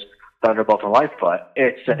Bridges, Thunderbolt and Lightfoot,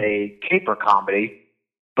 it's a caper comedy,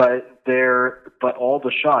 but all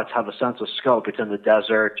the shots have a sense of scope. It's in the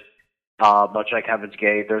desert. Much like Heaven's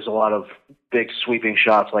Gate, there's a lot of big sweeping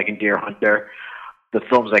shots like in Deer Hunter. The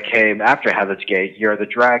films that came after Heaven's Gate, Year of the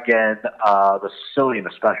Dragon, The Sicilian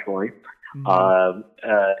especially,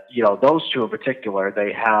 those two in particular,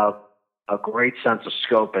 they have a great sense of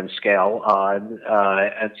scope and scale,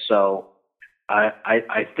 and so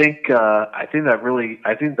I think it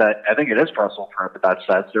is personal for him in that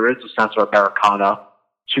sense. There is a sense of Americana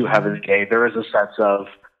to Heaven's Gate. There is a sense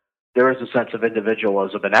of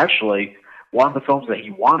individualism, and actually, one of the films that he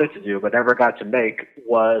wanted to do but never got to make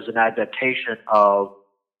was an adaptation of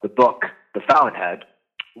the book The Fountainhead,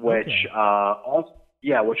 which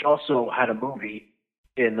also had a movie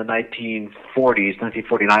in the 1940s,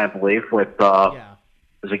 1949, I believe, with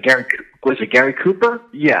was it Gary Cooper?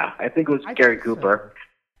 Yeah, I think it was Gary Cooper.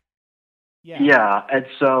 Yeah, and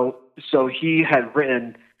so he had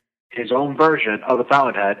written his own version of The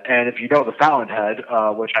Fountainhead, and if you know The Fountainhead,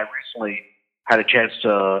 which I recently had a chance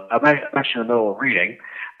to, I'm actually in the middle of reading,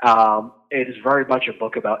 it is very much a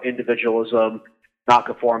book about individualism,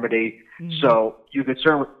 nonconformity. So you could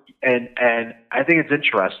certainly, and I think it's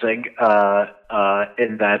interesting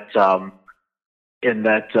in that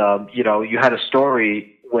you had a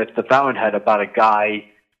story with The Fountainhead about a guy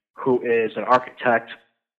who is an architect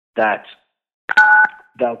that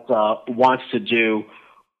wants to do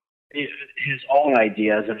his own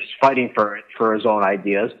ideas and is fighting for his own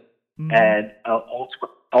ideas, and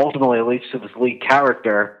ultimately it leads to this lead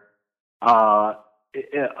character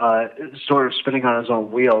sort of spinning on his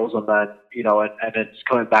own wheels, and then and it's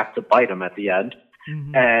coming back to bite him at the end.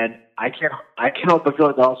 And I can't help but feel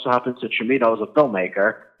like that also happens to Cimino as a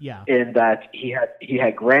filmmaker. In that he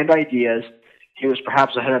had grand ideas, he was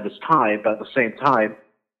perhaps ahead of his time, but at the same time,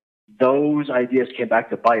 those ideas came back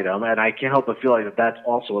to bite him, and I can't help but feel like that's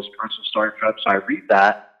also his personal story for him. So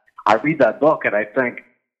I read that book, and I think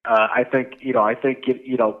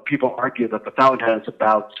people argue that The Fountainhead is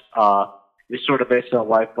about is sort of based on the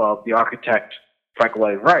life of the architect Frank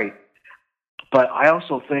Lloyd Wright. But I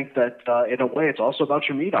also think that in a way it's also about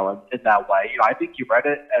Cimino in that way. I think you read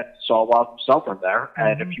it and saw a lot of himself in there,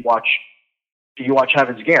 and if you watch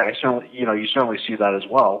Heaven's Gate, you certainly see that as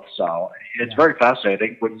well. So it's very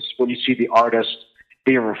fascinating when you see the artist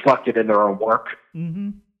being reflected in their own work.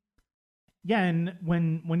 Yeah, and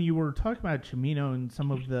when you were talking about Cimino and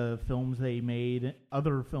some of the films they made,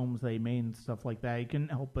 other films they made and stuff like that, I couldn't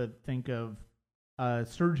help but think of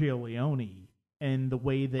Sergio Leone and the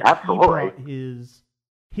way that he brought his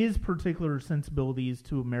particular sensibilities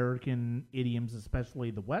to American idioms, especially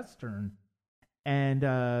the Western. And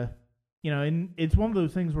and it's one of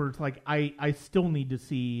those things where it's like I still need to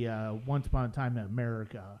see Once Upon a Time in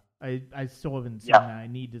America. I still haven't seen that. I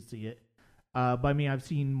need to see it. But I mean, I've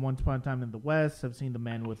seen Once Upon a Time in the West. I've seen the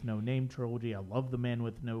Man with No Name trilogy. I love the Man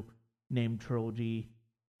with No Name trilogy.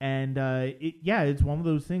 And it's one of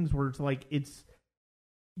those things where it's like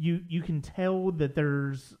you can tell that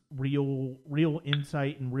there's real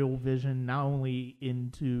insight and real vision, not only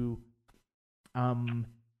into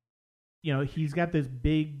he's got this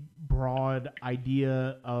big broad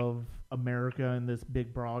idea of America and this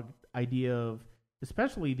big broad idea of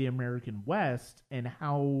especially the American West and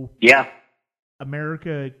how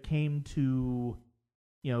America came to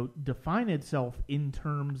define itself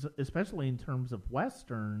especially in terms of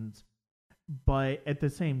Westerns. But at the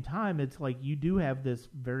same time, it's like you do have this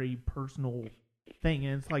very personal thing,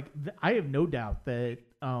 and it's like I have no doubt that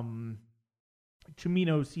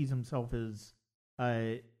Cimino sees himself as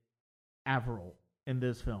Avril in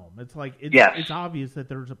this film. It's like it's obvious that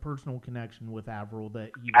there's a personal connection with Avril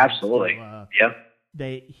that he absolutely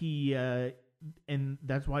that he and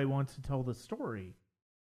that's why he wants to tell the story.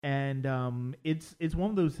 And it's one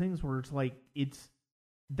of those things where it's like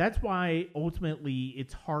that's why ultimately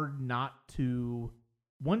it's hard not to,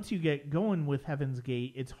 once you get going with Heaven's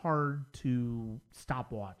Gate, it's hard to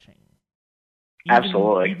stop watching.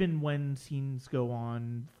 Absolutely. Even when scenes go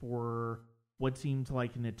on for what seems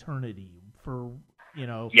like an eternity,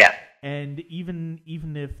 and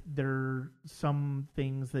even if there are some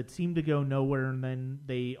things that seem to go nowhere and then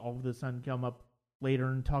they all of a sudden come up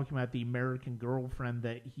later and talking about the American girlfriend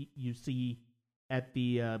that you see at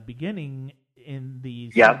the beginning in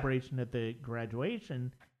the celebration at the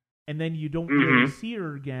graduation, and then you don't really see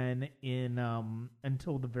her again in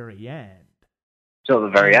until the very end. Till the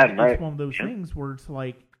very end, right? It's one of those things where it's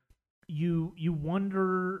like you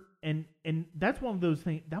wonder, and that's one of those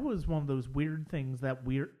things. That was one of those weird things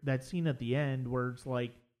that scene at the end where it's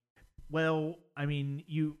like, well, I mean,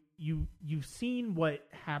 you've seen what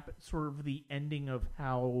happened, sort of the ending of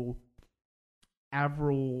how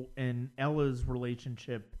Avril and Ella's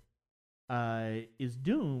relationship is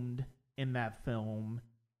doomed in that film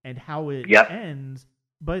and how it ends.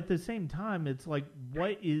 But at the same time, it's like,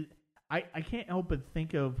 what is... I can't help but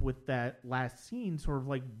think of, with that last scene, sort of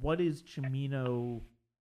like, what is Cimino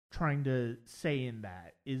trying to say in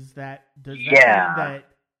that? Does that mean that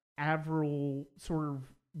Avril sort of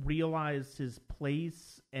realized his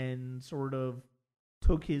place and sort of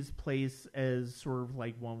took his place as sort of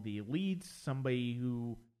like one of the elites, somebody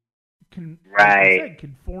who like I said,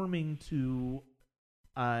 conforming to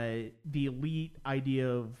the elite idea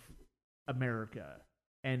of America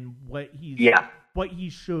and what he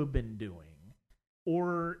should have been doing,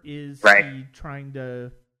 or is he trying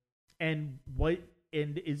to, and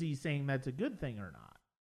is he saying that's a good thing or not?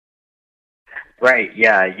 Right.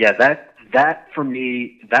 Yeah. That for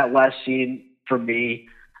me, that last scene for me,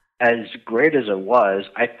 as great as it was,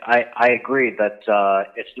 I agree that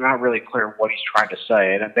it's not really clear what he's trying to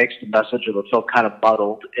say, and it makes the message of the film kind of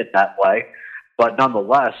muddled in that way. But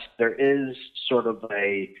nonetheless, there is sort of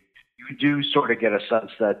you do sort of get a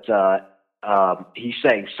sense that he's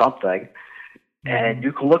saying something, and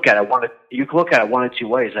you can look at it one of two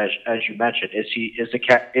ways, as you mentioned. Is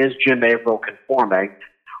Jim Averill conforming,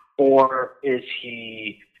 or is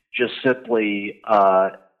he just simply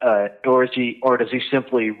or does he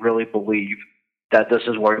simply really believe that this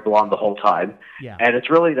is where he belonged the whole time? Yeah. And that's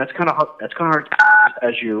kind of hard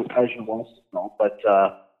as you watch the film, but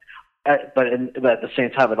at the same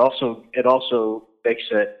time, it also makes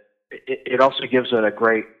it also gives it a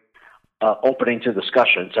great opening to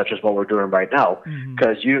discussion, such as what we're doing right now,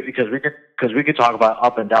 because we could talk about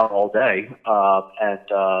Up and Down all day, and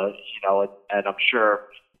I'm sure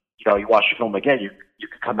you watch the film again, you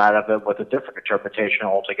could come out of it with a different interpretation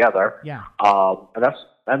altogether. Yeah. And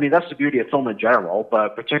that's the beauty of film in general,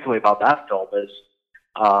 but particularly about that film is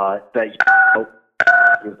that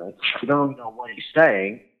you don't know what he's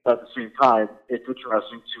saying, but at the same time, it's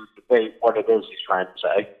interesting to debate what it is he's trying to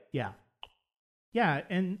say. Yeah. Yeah,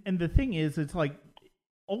 and the thing is, it's like,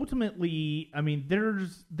 ultimately, I mean,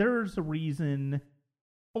 there's a reason.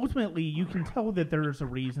 Ultimately, you can tell that there's a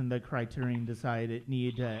reason that Criterion decided it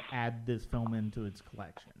needed to add this film into its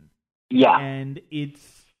collection. Yeah. And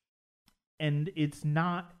it's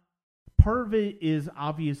not, part of it is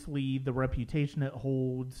obviously the reputation it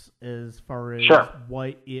holds as far as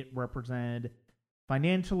what it represented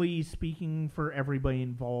financially speaking for everybody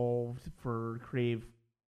involved, for creative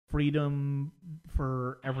freedom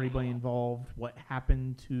for everybody involved, what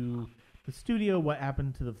happened to the studio, what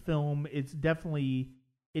happened to the film. It definitely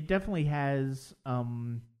has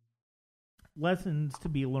lessons to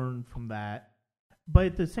be learned from that. But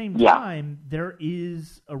at the same time, there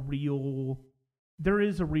is a real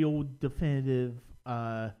definitive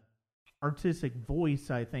artistic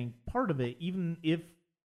voice, I think, part of it, even if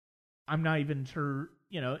I'm not even sure,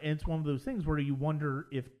 and it's one of those things where you wonder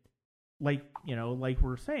if like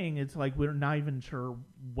we're saying, it's like we're not even sure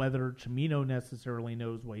whether Cimino necessarily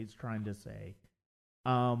knows what he's trying to say.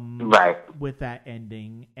 Right. With that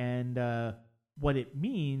ending and what it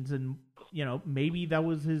means, and maybe that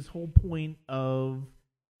was his whole point of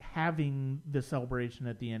having the celebration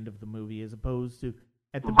at the end of the movie, as opposed to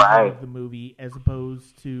at the beginning of the movie, as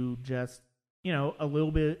opposed to just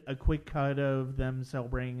a quick cut of them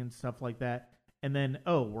celebrating and stuff like that, and then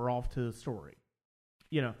we're off to the story.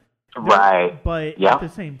 Right. But at the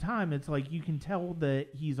same time, it's like you can tell that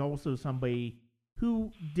he's also somebody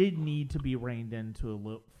who did need to be reined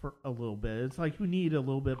into for a little bit. It's like who need a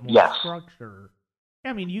little bit more structure.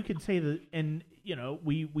 I mean, you could say that, and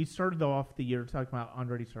we started off the year talking about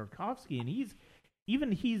Andrei Tarkovsky, and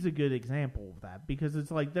he's a good example of that, because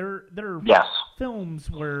it's like there are films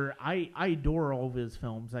where I adore all of his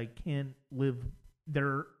films. I can't live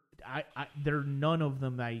there. There are none of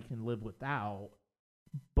them that I can live without.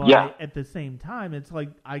 But at the same time, it's like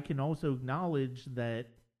I can also acknowledge that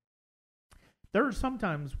there are some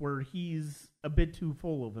times where he's a bit too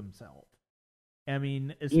full of himself. I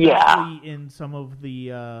mean, especially in some of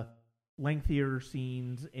the lengthier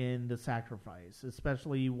scenes in The Sacrifice,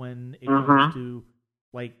 especially when it comes to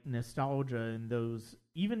like nostalgia and those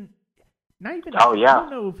I don't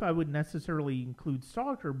know if I would necessarily include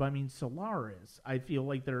Stalker, but I mean Solaris. I feel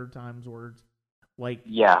like there are times where it's like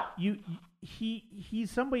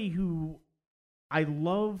he's somebody who I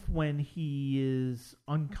love when he is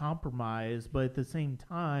uncompromised, but at the same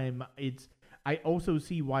time, I also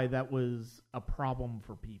see why that was a problem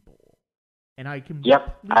for people, and I completely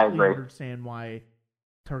understand why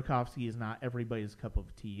Tarkovsky is not everybody's cup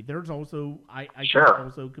of tea. There's also I can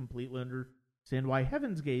also completely understand why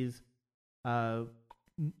Heaven's Gaze, why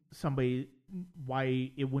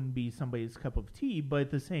it wouldn't be somebody's cup of tea, but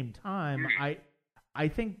at the same time, I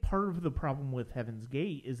think part of the problem with Heaven's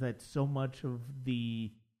Gate is that so much of the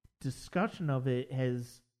discussion of it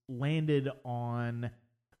has landed on,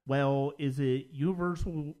 well, is it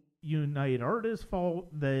Universal United Artists' fault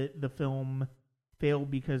that the film failed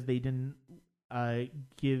because they didn't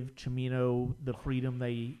give Cimino the freedom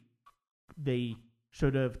they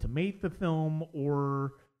should have to make the film,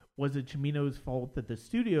 or was it Cimino's fault that the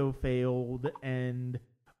studio failed and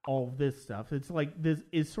all of this stuff? It's like this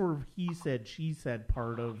is sort of he said, she said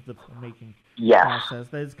part of the filmmaking process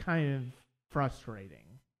that is kind of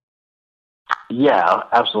frustrating. Yeah,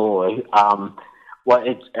 absolutely.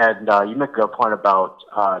 You make a good point about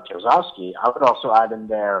Tarkovsky. I would also add in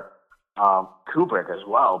there Kubrick as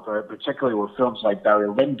well, but particularly with films like Barry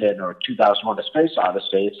Lyndon or 2001: A Space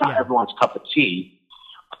Odyssey. It's not everyone's cup of tea.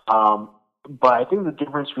 But I think the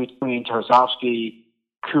difference between Tarkovsky,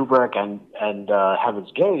 Kubrick, and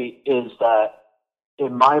Heaven's Gate is that,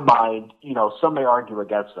 in my mind, some may argue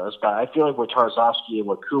against this, but I feel like with Tarkovsky and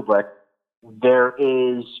with Kubrick, there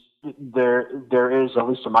is, at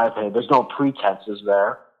least in my opinion, there's no pretenses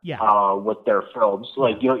there. With their films,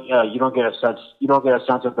 like you don't get a sense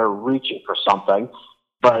that they're reaching for something,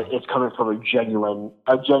 but it's coming from a genuine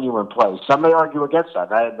place. Some may argue against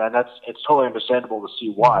that, and it's totally understandable to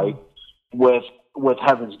see why. With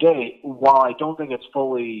Heaven's Gate, while I don't think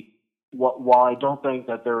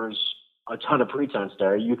that there's a ton of pretense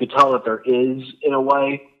there, you could tell that there is in a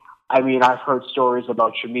way. I mean, I've heard stories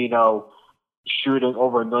about Cimino shooting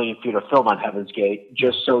over 1 million feet of film on Heaven's Gate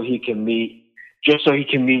just so he can meet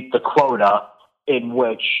the quota in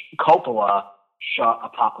which Coppola shot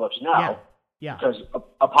Apocalypse Now. Yeah. Because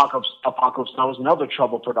Apocalypse Now was another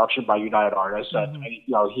troubled production by United Artists, and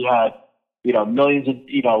he had millions of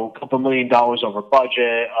a couple $1 million over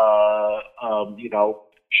budget,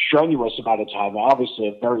 strenuous amount of time. Obviously,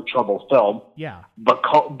 a very troubled film. Yeah. But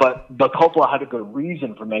Coppola had a good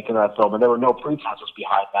reason for making that film, and there were no pretenses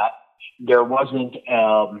behind that. There wasn't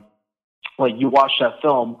you watch that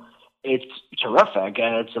film. It's terrific,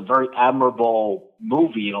 and it's a very admirable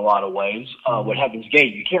movie in a lot of ways. With Heaven's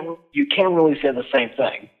Gate, you can't really say the same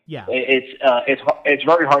thing. Yeah, it's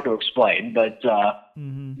very hard to explain, but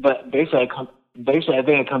basically, I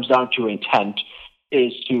think it comes down to intent.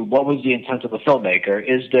 Is to what was the intent of the filmmaker?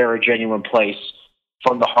 Is there a genuine place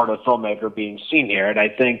from the heart of the filmmaker being seen here? And I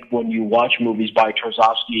think when you watch movies by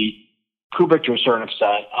Tarkovsky, Kubrick to a certain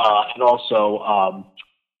extent, and also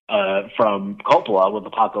from Coppola with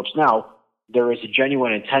Apocalypse Now, there is a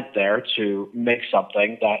genuine intent there to make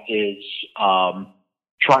something that is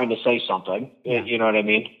trying to say something. Yeah. You know what I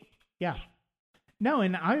mean? Yeah. No,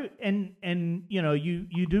 and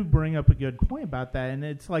you do bring up a good point about that, and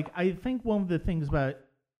it's like I think one of the things about,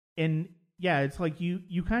 and yeah, it's like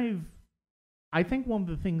you kind of, I think one of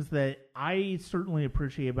the things that I certainly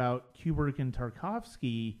appreciate about Kubrick and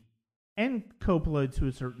Tarkovsky and Coppola to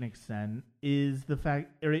a certain extent, is the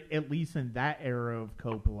fact, or at least in that era of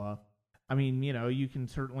Coppola. I mean, you can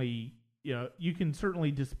certainly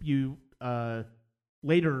dispute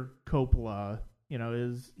later Coppola.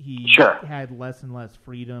 As he had less and less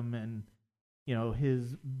freedom, and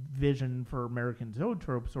his vision for American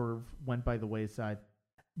zoetrope sort of went by the wayside.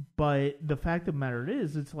 But the fact of the matter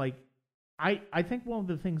is, it's like I think one of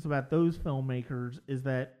the things about those filmmakers is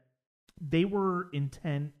that they were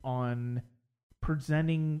intent on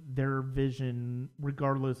presenting their vision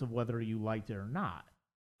regardless of whether you liked it or not.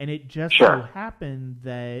 And it just so happened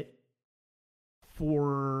that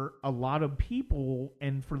for a lot of people,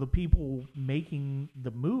 and for the people making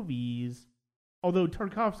the movies, although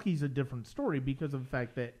Tarkovsky's a different story because of the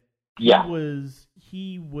fact that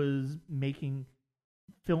he was making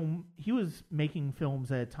films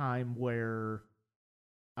at a time where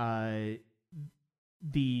the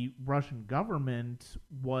Russian government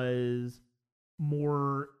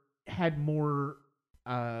had more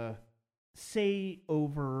say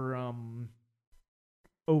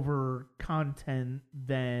over content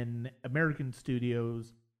than American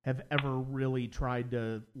studios have ever really tried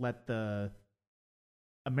to let the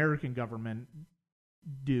American government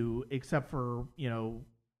do, except for,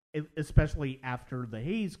 especially after the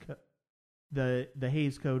Hays the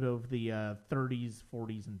Hays Code of the 30s,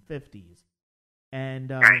 40s, and 50s.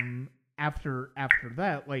 And after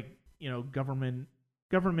that, government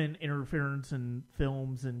interference in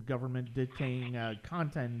films and government dictating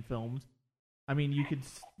content in films. I mean, you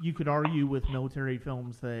could argue with military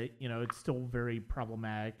films that it's still very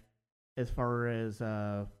problematic as far as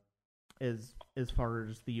the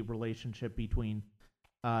relationship between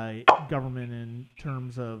government in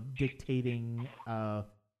terms of dictating the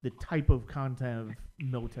type of content of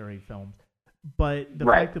military films. But the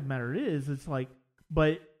fact of the matter is, it's like,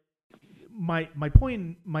 but my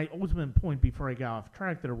ultimate point before I got off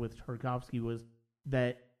track there with Tarkovsky was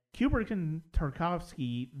that Kubrick and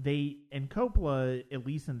Tarkovsky, and Coppola, at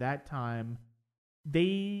least in that time,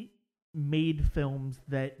 they made films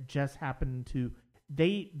that just happened to,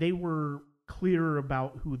 they were clear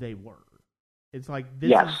about who they were. It's like,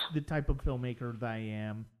 this is the type of filmmaker that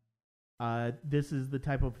I am. This is the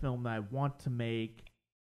type of film that I want to make.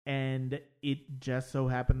 And it just so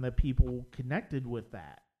happened that people connected with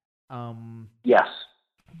that. And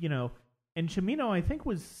Cimino, I think,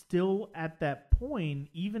 was still at that point,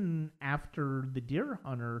 even after The Deer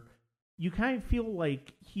Hunter. You kind of feel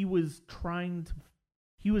like he was trying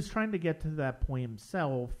to get to that point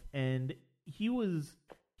himself, and he was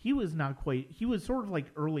not quite. He was sort of like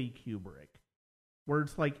early Kubrick, where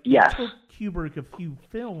it's like it took Kubrick a few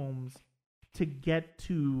films to get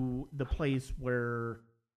to the place where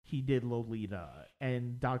he did Lolita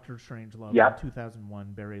and Doctor Strangelove in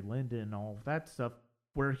 2001, Barry Lyndon, and all of that stuff,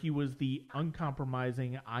 where he was the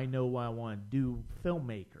uncompromising, I know what I want to do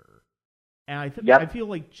filmmaker. And I feel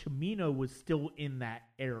like Cimino was still in that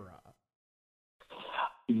era.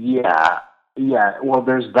 Yeah. Well,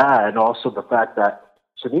 there's that, and also the fact that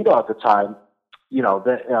Cimino at the time,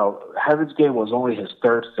 Heaven's Gate was only his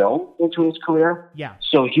third film into his career. Yeah.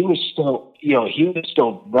 So he was still,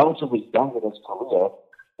 relatively young in his career,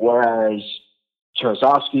 whereas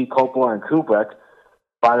Tarkovsky, Coppola, and Kubrick,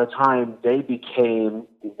 by the time they became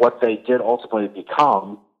what they did ultimately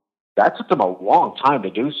become, that took them a long time to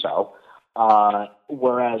do so.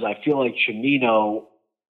 Whereas I feel like Cimino,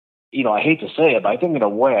 I hate to say it, but I think in a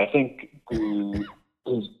way, I think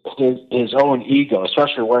his own ego,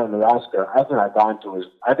 especially wearing the Oscar, I think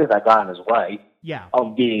that got in his way. Yeah.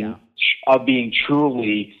 Of being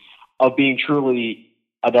truly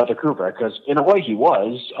another Kubrick, because in a way he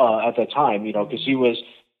was at the time, because he was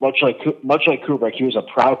much like Kubrick, he was a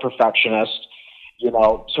proud perfectionist.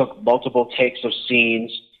 Took multiple takes of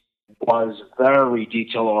scenes, was very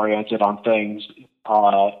detail oriented on things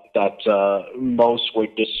that most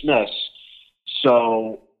would dismiss.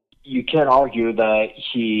 So you can't argue that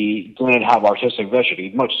he didn't have artistic vision. He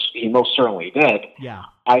most certainly did. Yeah.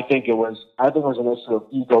 I think it was an issue of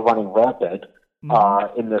ego running rampant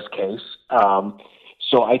in this case.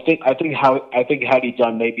 So I think had he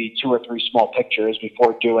done maybe 2 or 3 small pictures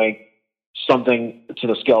before doing something to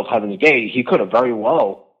the scale of Heaven's Gate, he could have very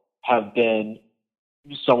well have been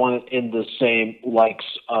someone in the same likes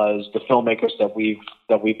as the filmmakers that we've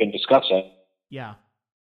been discussing. Yeah.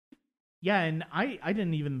 Yeah, and I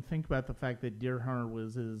didn't even think about the fact that Deer Hunter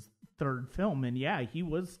was his third film, and yeah, he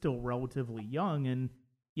was still relatively young, and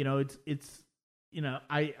it's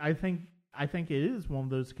I think it is one of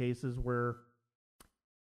those cases where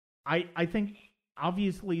I think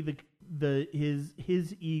obviously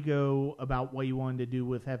his ego about what he wanted to do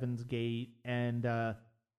with Heaven's Gate and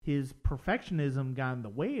his perfectionism got in the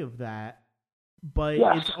way of that. But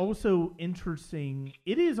it's also interesting.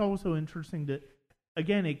 It is also interesting to,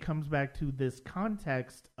 again, it comes back to this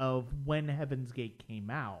context of when Heaven's Gate came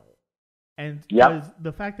out. And because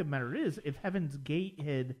the fact of the matter is, if Heaven's Gate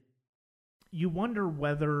had, you wonder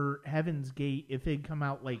whether Heaven's Gate, if it had come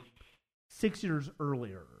out like 6 years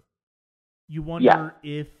earlier, you wonder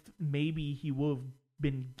if maybe he would have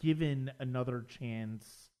been given another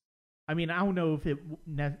chance. I mean, I don't know if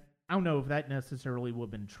that necessarily would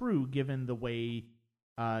have been true, given the way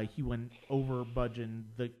he went over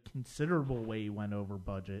budget, the considerable way he went over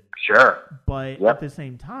budget. Sure. But at the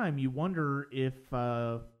same time, you wonder if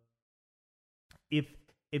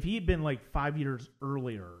he had been like 5 years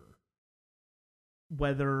earlier,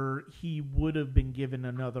 whether he would have been given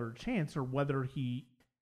another chance, or whether he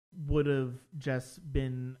would have just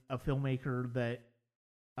been a filmmaker that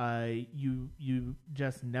you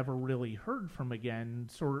just never really heard from again.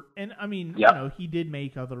 And I mean, you know, he did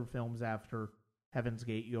make other films after Heaven's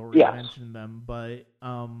Gate. You already mentioned them, but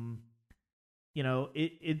you know,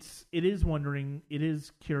 it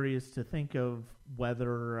is curious to think of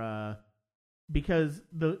whether because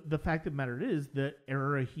the fact of the matter is, the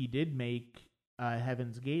era he did make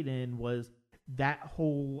Heaven's Gate in was that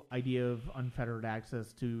whole idea of unfettered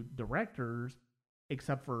access to directors,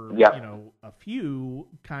 except for you know, a few,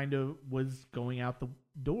 kind of was going out the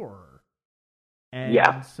door.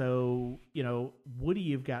 And so, you know, would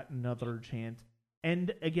he have gotten another chance?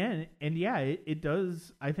 And again, it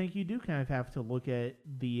does. I think you do kind of have to look at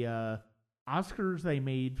the Oscars they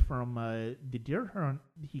made from the Deer Hunt.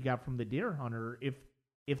 He got from the Deer Hunter.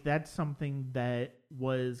 If that's something that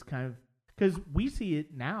was kind of, because we see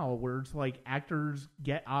it now where it's like actors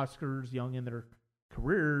get Oscars young in their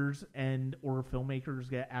careers, or filmmakers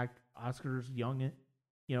get Oscars young,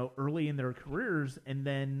 you know, early in their careers, and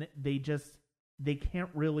then they can't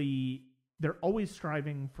really. They're always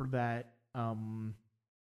striving for that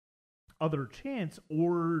other chance,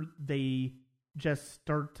 or they just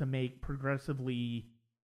start to make progressively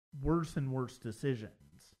worse and worse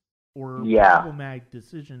decisions, or problematic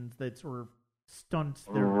decisions that sort of stunts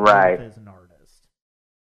their growth as an artist.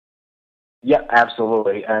 Yeah,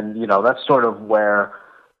 absolutely. And, you know, that's sort of where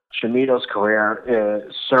Chimito's career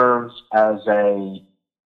serves as a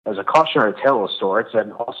cautionary tale of sorts,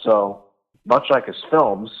 and also, much like his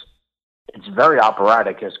films, it's very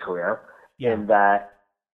operatic, his career, in that,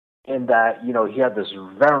 you know, he had this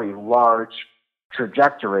very large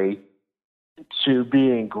trajectory to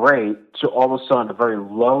being great, to all of a sudden a very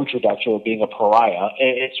low trajectory of being a pariah.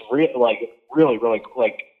 It's really,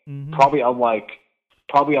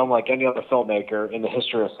 probably unlike any other filmmaker in the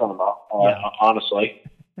history of cinema, honestly.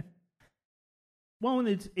 Well,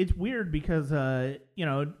 and it's weird because you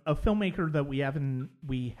know, a filmmaker that we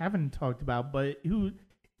haven't talked about, but who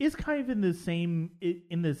is kind of in the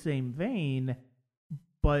same vein,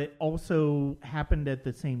 but also happened at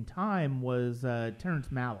the same time, was Terrence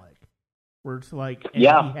Malick. Where it's like, he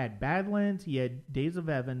had Badlands, he had Days of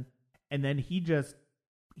Heaven, and then he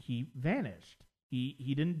vanished.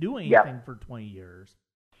 He didn't do anything for 20 years.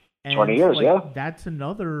 And 20 years, that's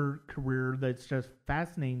another career that's just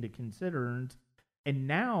fascinating to consider. And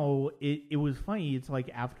now it was funny. It's like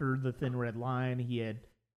after The Thin Red Line, he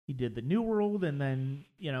did The New World, and then,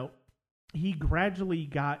 you know, he gradually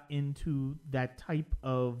got into that type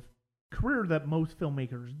of career that most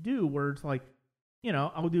filmmakers do, where it's like, you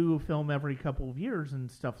know, I'll do a film every couple of years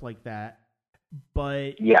and stuff like that.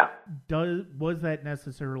 But was that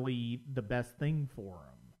necessarily the best thing for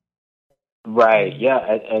him? Right. Yeah.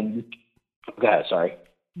 And go ahead. Sorry.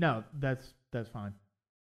 No, that's fine.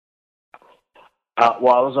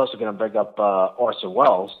 Well, I was also going to bring up Orson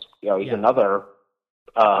Welles. You know, he's another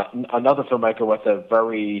filmmaker with a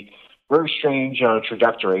very, very strange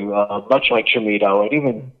trajectory, much like Chimito and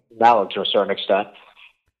even Malick to a certain extent.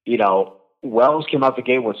 You know, Welles came out the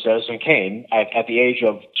gate with Citizen Kane at the age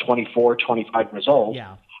of 24, 25 years old.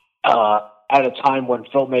 Yeah. At a time when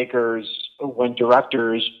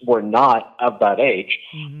directors were not of that age,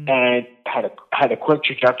 and had a quick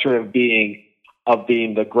trajectory of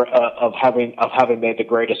having made the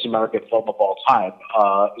greatest American film of all time.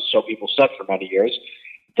 So people said for many years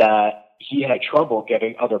that he had trouble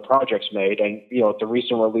getting other projects made, and you know, the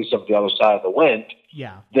recent release of The Other Side of the Wind,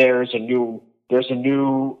 there's a new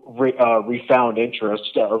renowned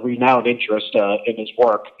interest in his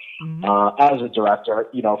work as a director.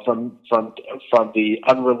 You know, from the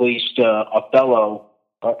unreleased Othello,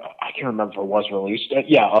 I can't remember if it was released.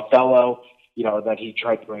 Othello. You know, that he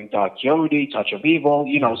tried to bring Don Quixote, Touch of Evil.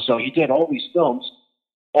 You know, so he did all these films,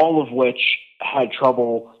 all of which had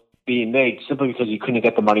trouble being made simply because he couldn't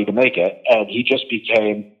get the money to make it, and he just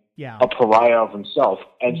became Yeah. a pariah of himself.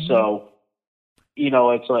 And Mhm. so,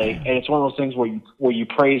 it's like, and it's one of those things where you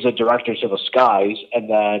praise a director to the skies, and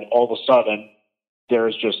then all of a sudden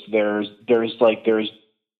there's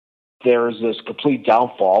this complete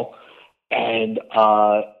downfall, and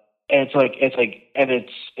it's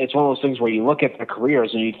one of those things where you look at their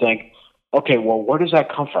careers and you think, okay, well, where does that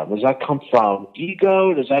come from? Does that come from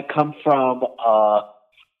ego? Does that come from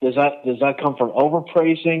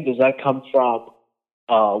overpraising? Does that come from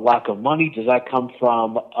lack of money? Does that come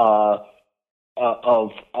from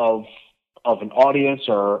of an audience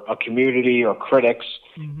or a community or critics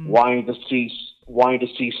wanting to see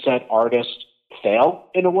said artist fail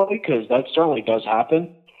in a way? Because that certainly does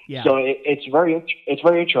happen. Yeah. So it's very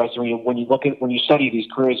interesting when you study these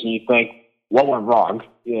careers and you think, what went wrong?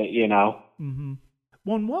 Mm-hmm.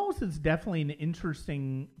 Well, and Wells is definitely an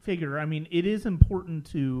interesting figure. I mean, it is important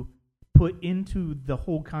to put into the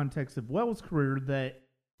whole context of Wells' career that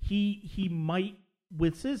he might,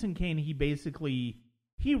 with Citizen Kane, he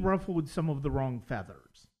ruffled some of the wrong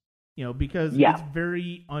feathers, because it's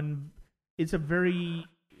a very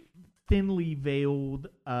thinly veiled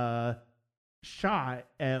shot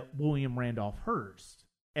at William Randolph Hearst.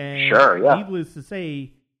 And needless to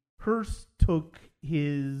say, Hearst took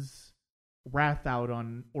his wrath out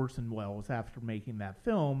on Orson Welles after making that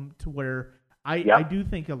film, to where I do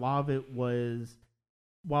think a lot of it was,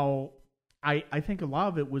 I think a lot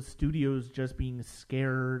of it was studios just being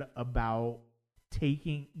scared about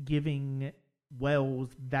giving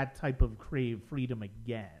Welles that type of creative freedom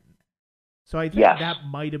again. So I think that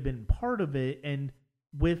might have been part of it. And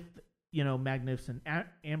with, Magnificent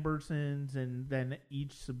Ambersons and then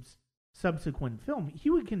each subsequent film, he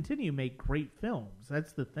would continue to make great films.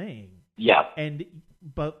 That's the thing. Yeah.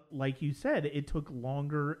 But like you said, it took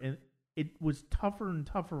longer and it was tougher and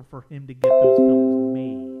tougher for him to get those films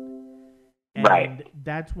made. And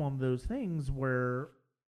that's one of those things where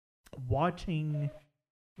watching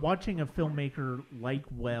a filmmaker like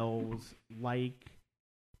Wells, like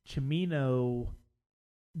Cimino,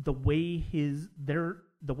 the way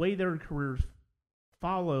their careers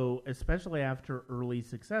follow, especially after early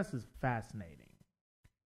success, is fascinating.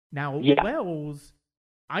 Now, Wells,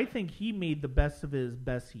 I think he made the best of it as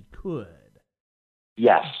best he could.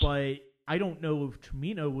 Yes. But I don't know if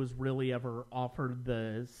Cimino was really ever offered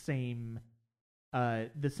the same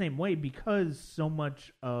way, because so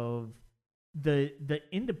much of the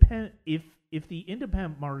independent, if the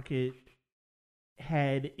independent market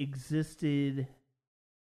had existed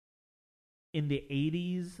in the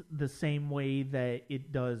 80s the same way that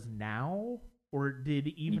it does now, or did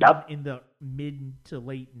even in the mid to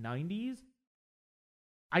late 90s,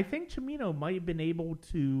 I think Cimino might have been able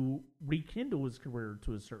to rekindle his career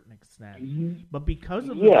to a certain extent. But because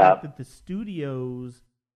of the fact that the studios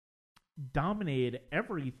dominated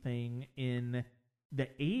everything in the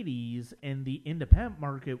 80s and the independent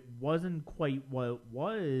market wasn't quite what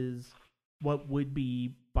would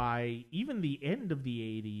be by even the end of the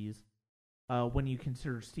 80s, when you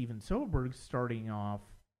consider Steven Soderbergh starting off,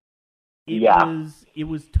 it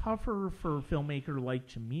was tougher for a filmmaker like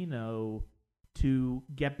Cimino to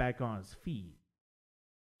get back on his feet.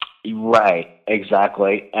 Right,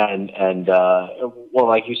 exactly, and well,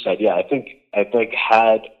 like you said, I think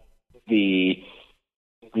had the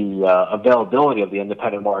availability of the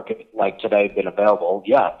independent market like today been available,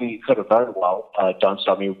 he could have very well done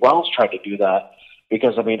so. I mean, Wells tried to do that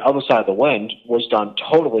because, Other Side of the Wind was done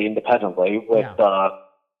totally independently with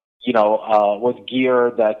with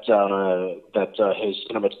gear that his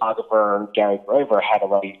cinematographer Gary Graver had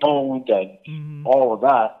already owned and all of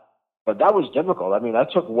that. But that was difficult.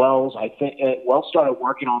 That took Wells. I think Wells started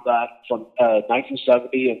working on that from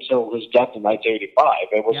 1970 until his death in 1985.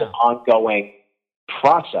 It was an ongoing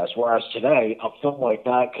process. Whereas today, a film like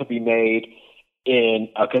that could be made in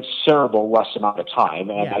a considerable less amount of time.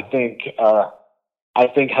 And I think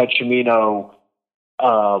had Cimino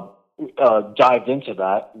dived into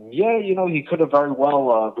that, he could have very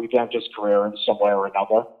well revamped his career in some way or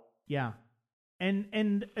another. Yeah.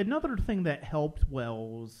 And another thing that helped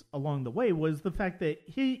Wells along the way was the fact that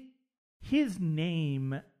his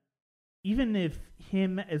name, even if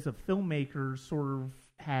him as a filmmaker sort of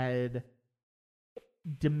had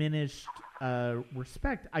diminished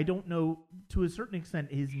respect, I don't know, to a certain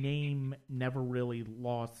extent, his name never really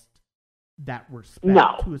lost that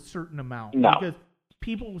respect to a certain amount. Because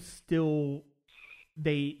people still,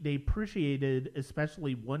 they appreciated,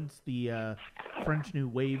 especially once the French New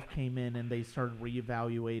Wave came in and they started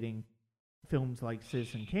reevaluating films like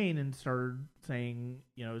Citizen Kane and started saying,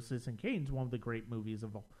 Citizen Kane's one of the great movies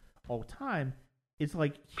of all time. it's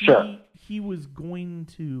like Sure. he was going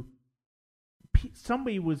to,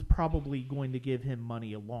 somebody was probably going to give him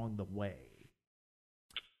money along the way.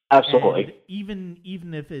 Absolutely. And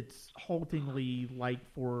even if it's haltingly like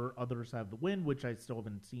for Others Have the Wind, which I still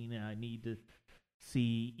haven't seen and I need to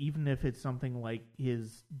see, even if it's something like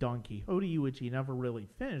his Don Quixote, which he never really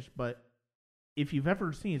finished, but if you've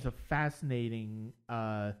ever seen, it's a fascinating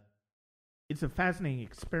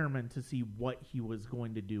experiment to see what he was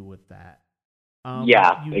going to do with that.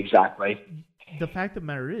 Exactly. The fact of the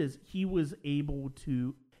matter is, he was able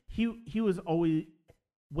to. He was always,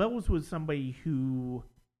 Wells was somebody who,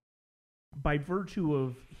 by virtue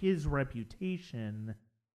of his reputation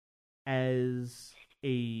as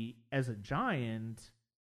a giant,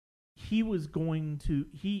 he was going to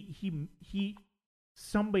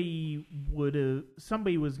somebody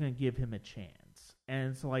was going to give him a chance,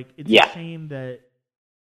 and it's like it's a shame that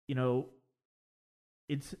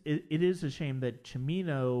it is a shame that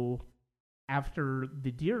Cimino, after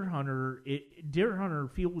the Deer Hunter, Deer Hunter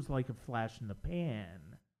feels like a flash in the pan.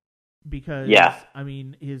 Because I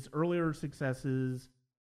mean, his earlier successes,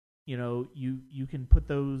 you can put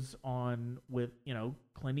those on with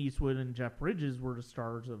Clint Eastwood and Jeff Bridges were the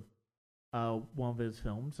stars of one of his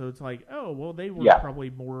films, so it's like, oh well, they were probably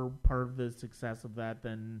more part of the success of that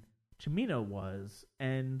than Cimino was,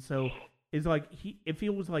 and so it's like it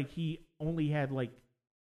feels like he only had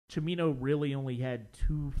Cimino really only had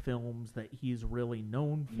 2 films that he's really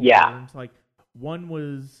known for. And it's like one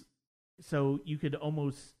was, so you could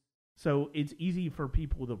almost. So it's easy for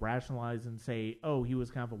people to rationalize and say, "Oh, he was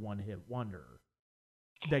kind of a one-hit wonder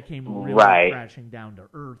that came really crashing down to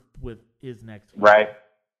earth with his next film."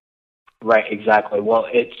 Right, exactly. Well,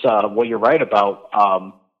 it's what you're right about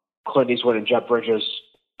Clint Eastwood and Jeff Bridges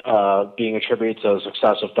being attributed to the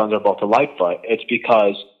success of Thunderbolt to Lightfoot. It's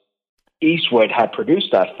because Eastwood had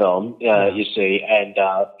produced that film, you see,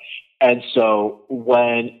 and so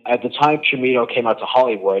when, at the time Cimino came out to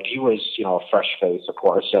Hollywood, he was, a fresh face, of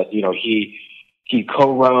course. He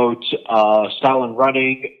co-wrote Style and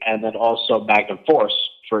Running and then also Magnum Force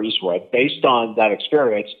for Eastwood. Based on that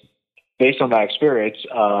experience,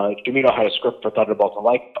 Cimino had a script for Thunderbolt and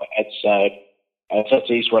Lightfoot and said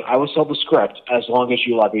to Eastwood, "I will sell the script as long as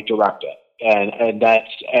you let me direct it." And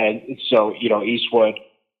so Eastwood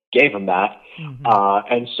gave him that,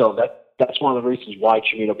 and so that's one of the reasons why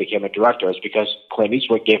Cimino became a director, is because Clint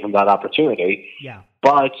Eastwood gave him that opportunity. Yeah.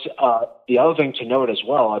 But the other thing to note as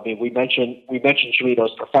well, I mean, we mentioned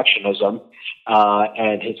Cimino's perfectionism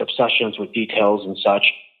and his obsessions with details and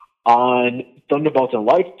such. On Thunderbolt and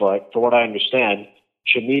Lightfoot, for what I understand,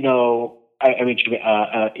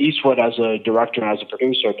 Eastwood as a director and as a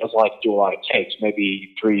producer doesn't like to do a lot of takes,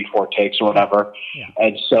 maybe 3-4 takes or whatever,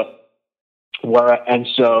 and so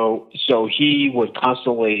he would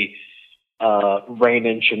constantly rein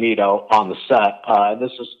in Cimino on the set, and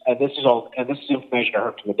this is information I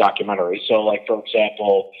heard from the documentary. So, like, for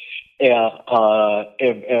example,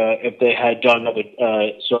 if they had done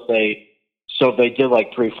so they did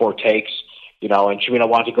like 3-4 takes, and Cimino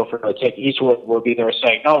wanted to go for another take, Eastwood would be there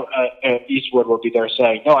saying no.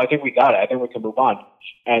 No, I think we got it. I think we can move on,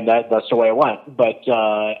 and that's the way it went. But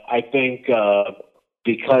I think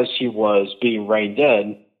because he was being reined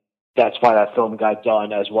in, that's why that film got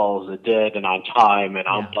done as well as it did, and on time and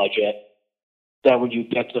on budget. Then when you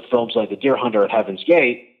get to films like The Deer Hunter and Heaven's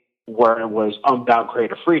Gate, where it was unbound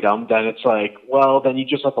creative freedom, then it's like, well, then you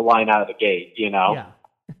just let the line out of the gate, Yeah.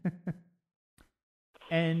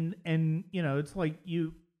 and it's like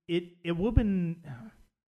it would have been,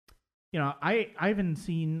 I haven't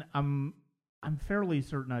seen. I'm fairly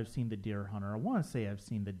certain I've seen The Deer Hunter. I want to say I've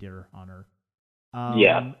seen The Deer Hunter.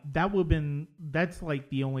 That would have been. That's like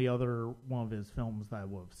the only other one of his films that I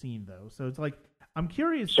would have seen, though. So it's like I'm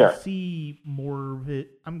curious to see more of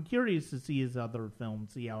it. I'm curious to see his other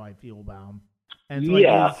films, see how I feel about him. And it's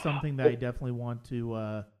it's something that I definitely want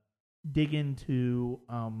to dig into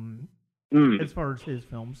as far as his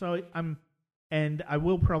film. So I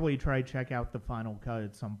will probably try to check out the final cut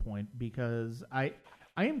at some point, because I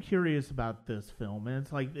am curious about this film, and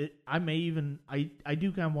it's like I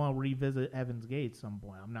do kind of want to revisit Heaven's Gate at some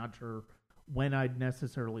point. I'm not sure when I'd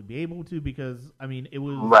necessarily be able to, because I mean it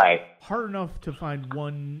was hard enough to find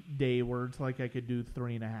one day where it's like I could do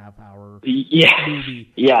 3.5 hour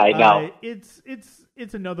movie. Yeah, I know. It's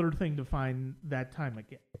another thing to find that time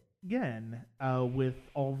again with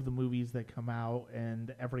all of the movies that come out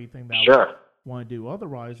and everything that I want to do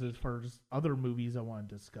otherwise, as far as other movies I want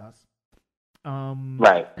to discuss.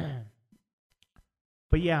 But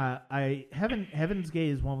yeah, Heaven's Gate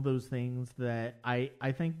is one of those things that I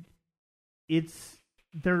think it's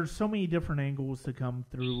there's so many different angles to come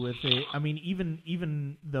through with it. I mean,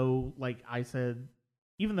 even though, like I said,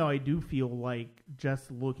 even though I do feel like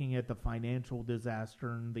just looking at the financial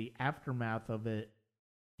disaster and the aftermath of it,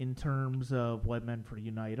 in terms of what it meant for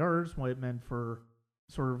United Artists, what it meant for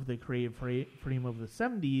sort of the creative freedom of the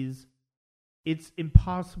 70s, it's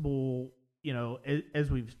impossible, as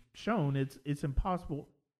we've shown, it's impossible,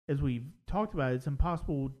 as we've talked about, it's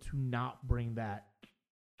impossible to not bring that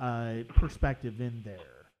perspective in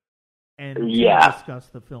there and to discuss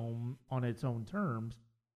the film on its own terms.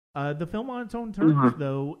 The film on its own terms,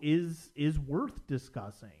 though, is worth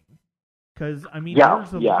discussing. Because, I mean,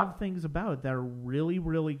 there's a lot of things about it that are really,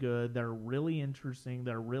 really good, that are really interesting,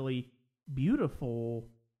 that are really beautiful,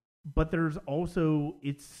 but there's also,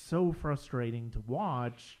 it's so frustrating to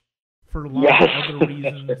watch for a lot of other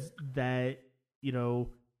reasons that,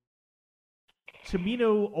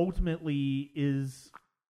 Cimino ultimately is,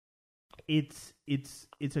 it's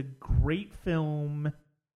a great film,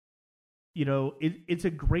 it's a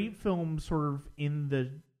great film sort of in the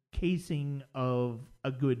casing of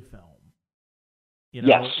a good film.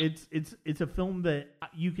 It's a film that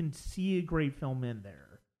you can see a great film in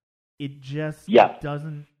there. It just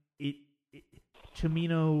doesn't.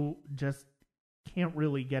 Cimino just can't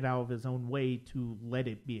really get out of his own way to let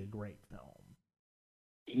it be a great film.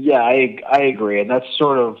 Yeah, I agree, and that's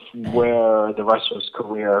sort of where the rest of his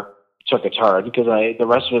career took a turn. Because the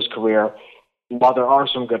rest of his career, while there are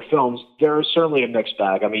some good films, there is certainly a mixed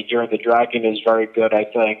bag. I mean, Year of the Dragon is very good. I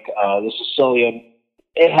think The Sicilian,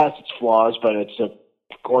 it has its flaws, but it's a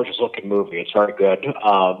gorgeous looking movie. It's very good.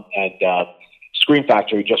 And Scream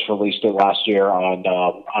Factory just released it last year on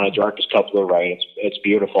a Director's Cut Blu-ray. It's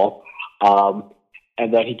beautiful.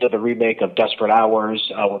 And then he did the remake of Desperate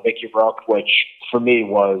Hours with Mickey Rourke, which for me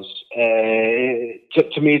was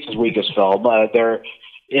to me it's his weakest film.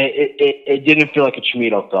 It didn't feel like a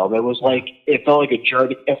Cimino film. It was like it felt like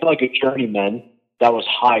a journeyman that was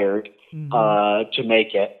hired to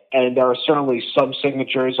make it. And there are certainly some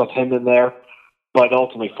signatures of him in there, but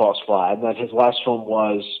ultimately falls flat. And then his last film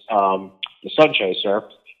was The Sun Chaser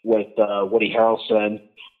with Woody Harrelson.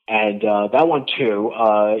 And that one, too,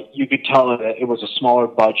 you could tell that it was a smaller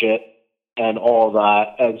budget and all of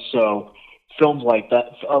that. And so films like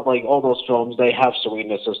that, like all those films, they have some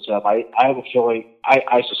weaknesses to them. I have a feeling,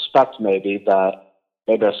 I suspect maybe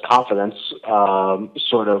his confidence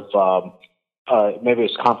maybe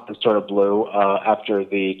his confidence sort of blew after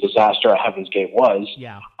the disaster at Heaven's Gate was.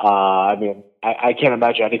 Yeah. I mean, I can't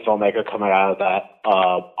imagine any filmmaker coming out of that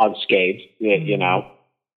unscathed, you know?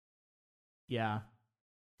 Yeah.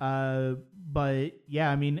 But yeah,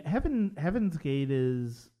 I mean, Heaven's Gate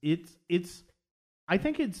I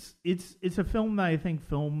think it's a film that I think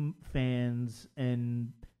film fans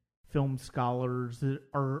and film scholars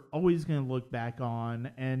are always going to look back on.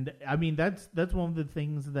 And I mean, that's one of the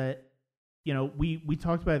things that, we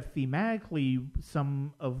talked about thematically,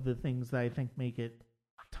 some of the things that I think make it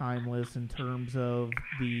timeless in terms of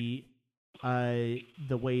the way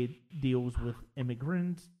it deals with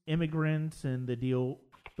immigrants and the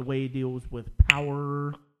way it deals with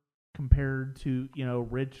power compared to,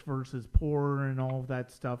 rich versus poor and all of that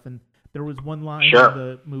stuff. And there was one line in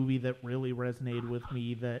the movie that really resonated with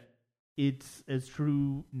me, that it's as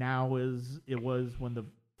true now as it was when the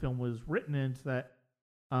film was written. It's that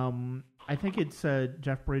I think it's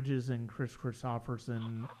Jeff Bridges and Chris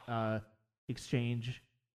Christopherson exchange,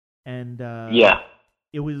 and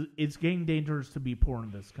it's getting dangerous to be poor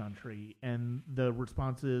in this country, and the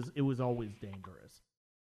response is it was always dangerous.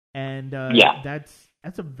 And that's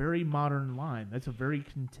a very modern line. That's a very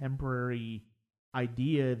contemporary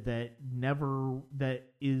idea that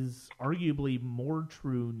is arguably more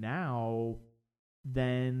true now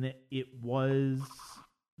than it was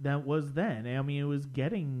then. I mean, it was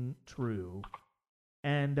getting true.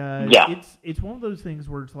 And it's one of those things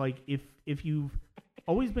where it's like, if you've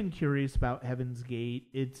always been curious about Heaven's Gate,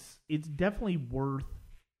 it's definitely worth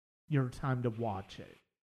your time to watch it.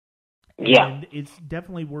 Yeah. And it's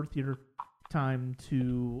definitely worth your time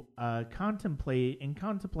to contemplate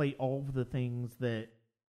all of the things that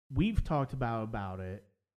we've talked about it,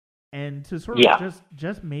 and to sort of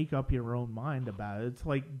just make up your own mind about it. It's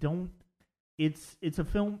like, it's a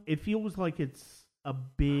film. It feels like it's a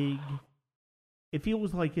big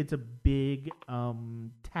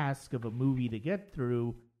task of a movie to get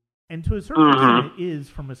through, and to a certain extent it is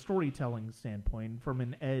from a storytelling standpoint, from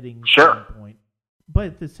an editing standpoint. But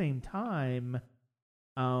at the same time,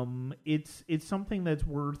 it's something that's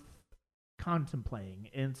worth contemplating,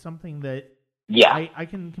 and something that I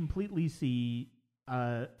can completely see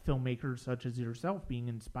filmmakers such as yourself being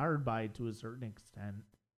inspired by to a certain extent.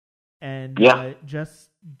 And just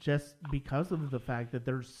because of the fact that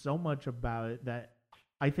there's so much about it that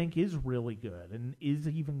I think is really good and is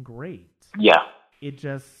even great. Yeah. It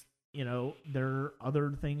just, there are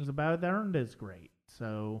other things about it that aren't as great.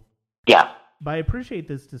 So, yeah. But I appreciate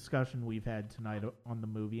this discussion we've had tonight on the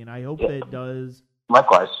movie, and I hope that it does.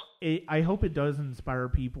 Likewise. I hope it does inspire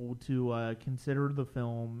people to consider the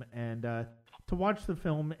film and to watch the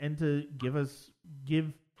film and to give us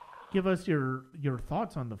your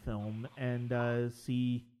thoughts on the film and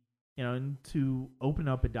see, and to open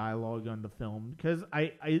up a dialogue on the film, because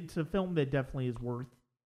it's a film that definitely is worth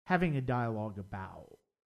having a dialogue about.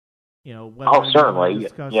 Whether certainly. You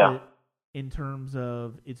discuss it in terms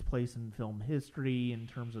of its place in film history, in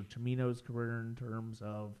terms of Cimino's career, in terms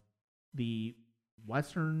of the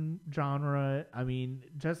Western genre. I mean,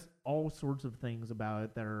 just all sorts of things about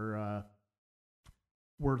it that are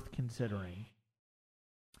worth considering.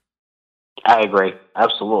 I agree.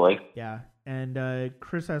 Absolutely. Yeah. And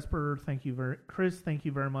Chris Esper, thank you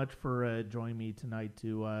very much for joining me tonight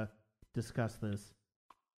to discuss this.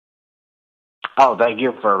 Oh, thank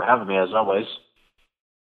you for having me, as always.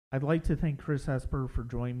 I'd like to thank Chris Esper for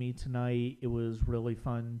joining me tonight. It was really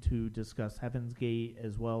fun to discuss Heaven's Gate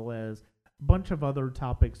as well as a bunch of other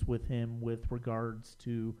topics with him with regards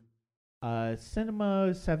to cinema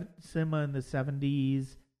in the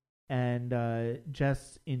 70s, and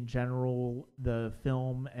just in general, the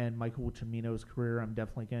film and Michael Cimino's career. I'm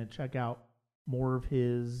definitely going to check out more of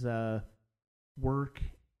his work.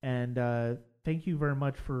 And thank you very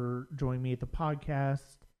much for joining me at the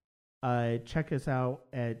podcast. Check us out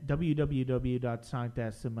at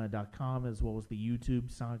www.sonic-cinema.com as well as the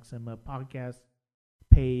YouTube Sonic Cinema podcast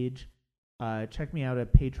page. Check me out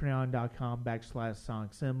at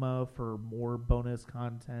patreon.com/Sonic Cinema for more bonus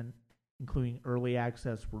content, including early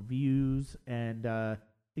access reviews and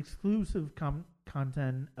exclusive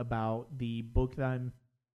content about the book that I'm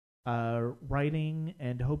writing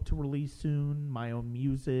and hope to release soon, my own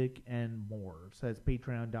music, and more. So that's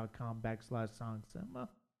patreon.com/Sonic Cinema.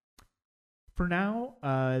 For now,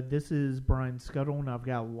 this is Brian Scuttle, and I've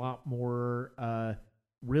got a lot more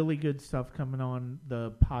really good stuff coming on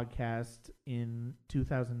the podcast in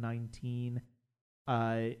 2019,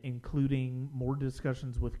 including more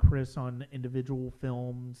discussions with Chris on individual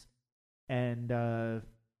films and a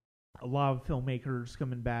lot of filmmakers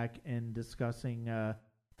coming back and discussing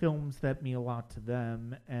films that mean a lot to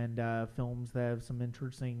them and films that have some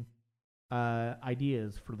interesting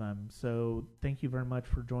ideas for them. So thank you very much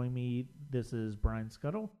for joining me. This is Brian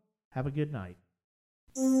Scuttle. Have a good night.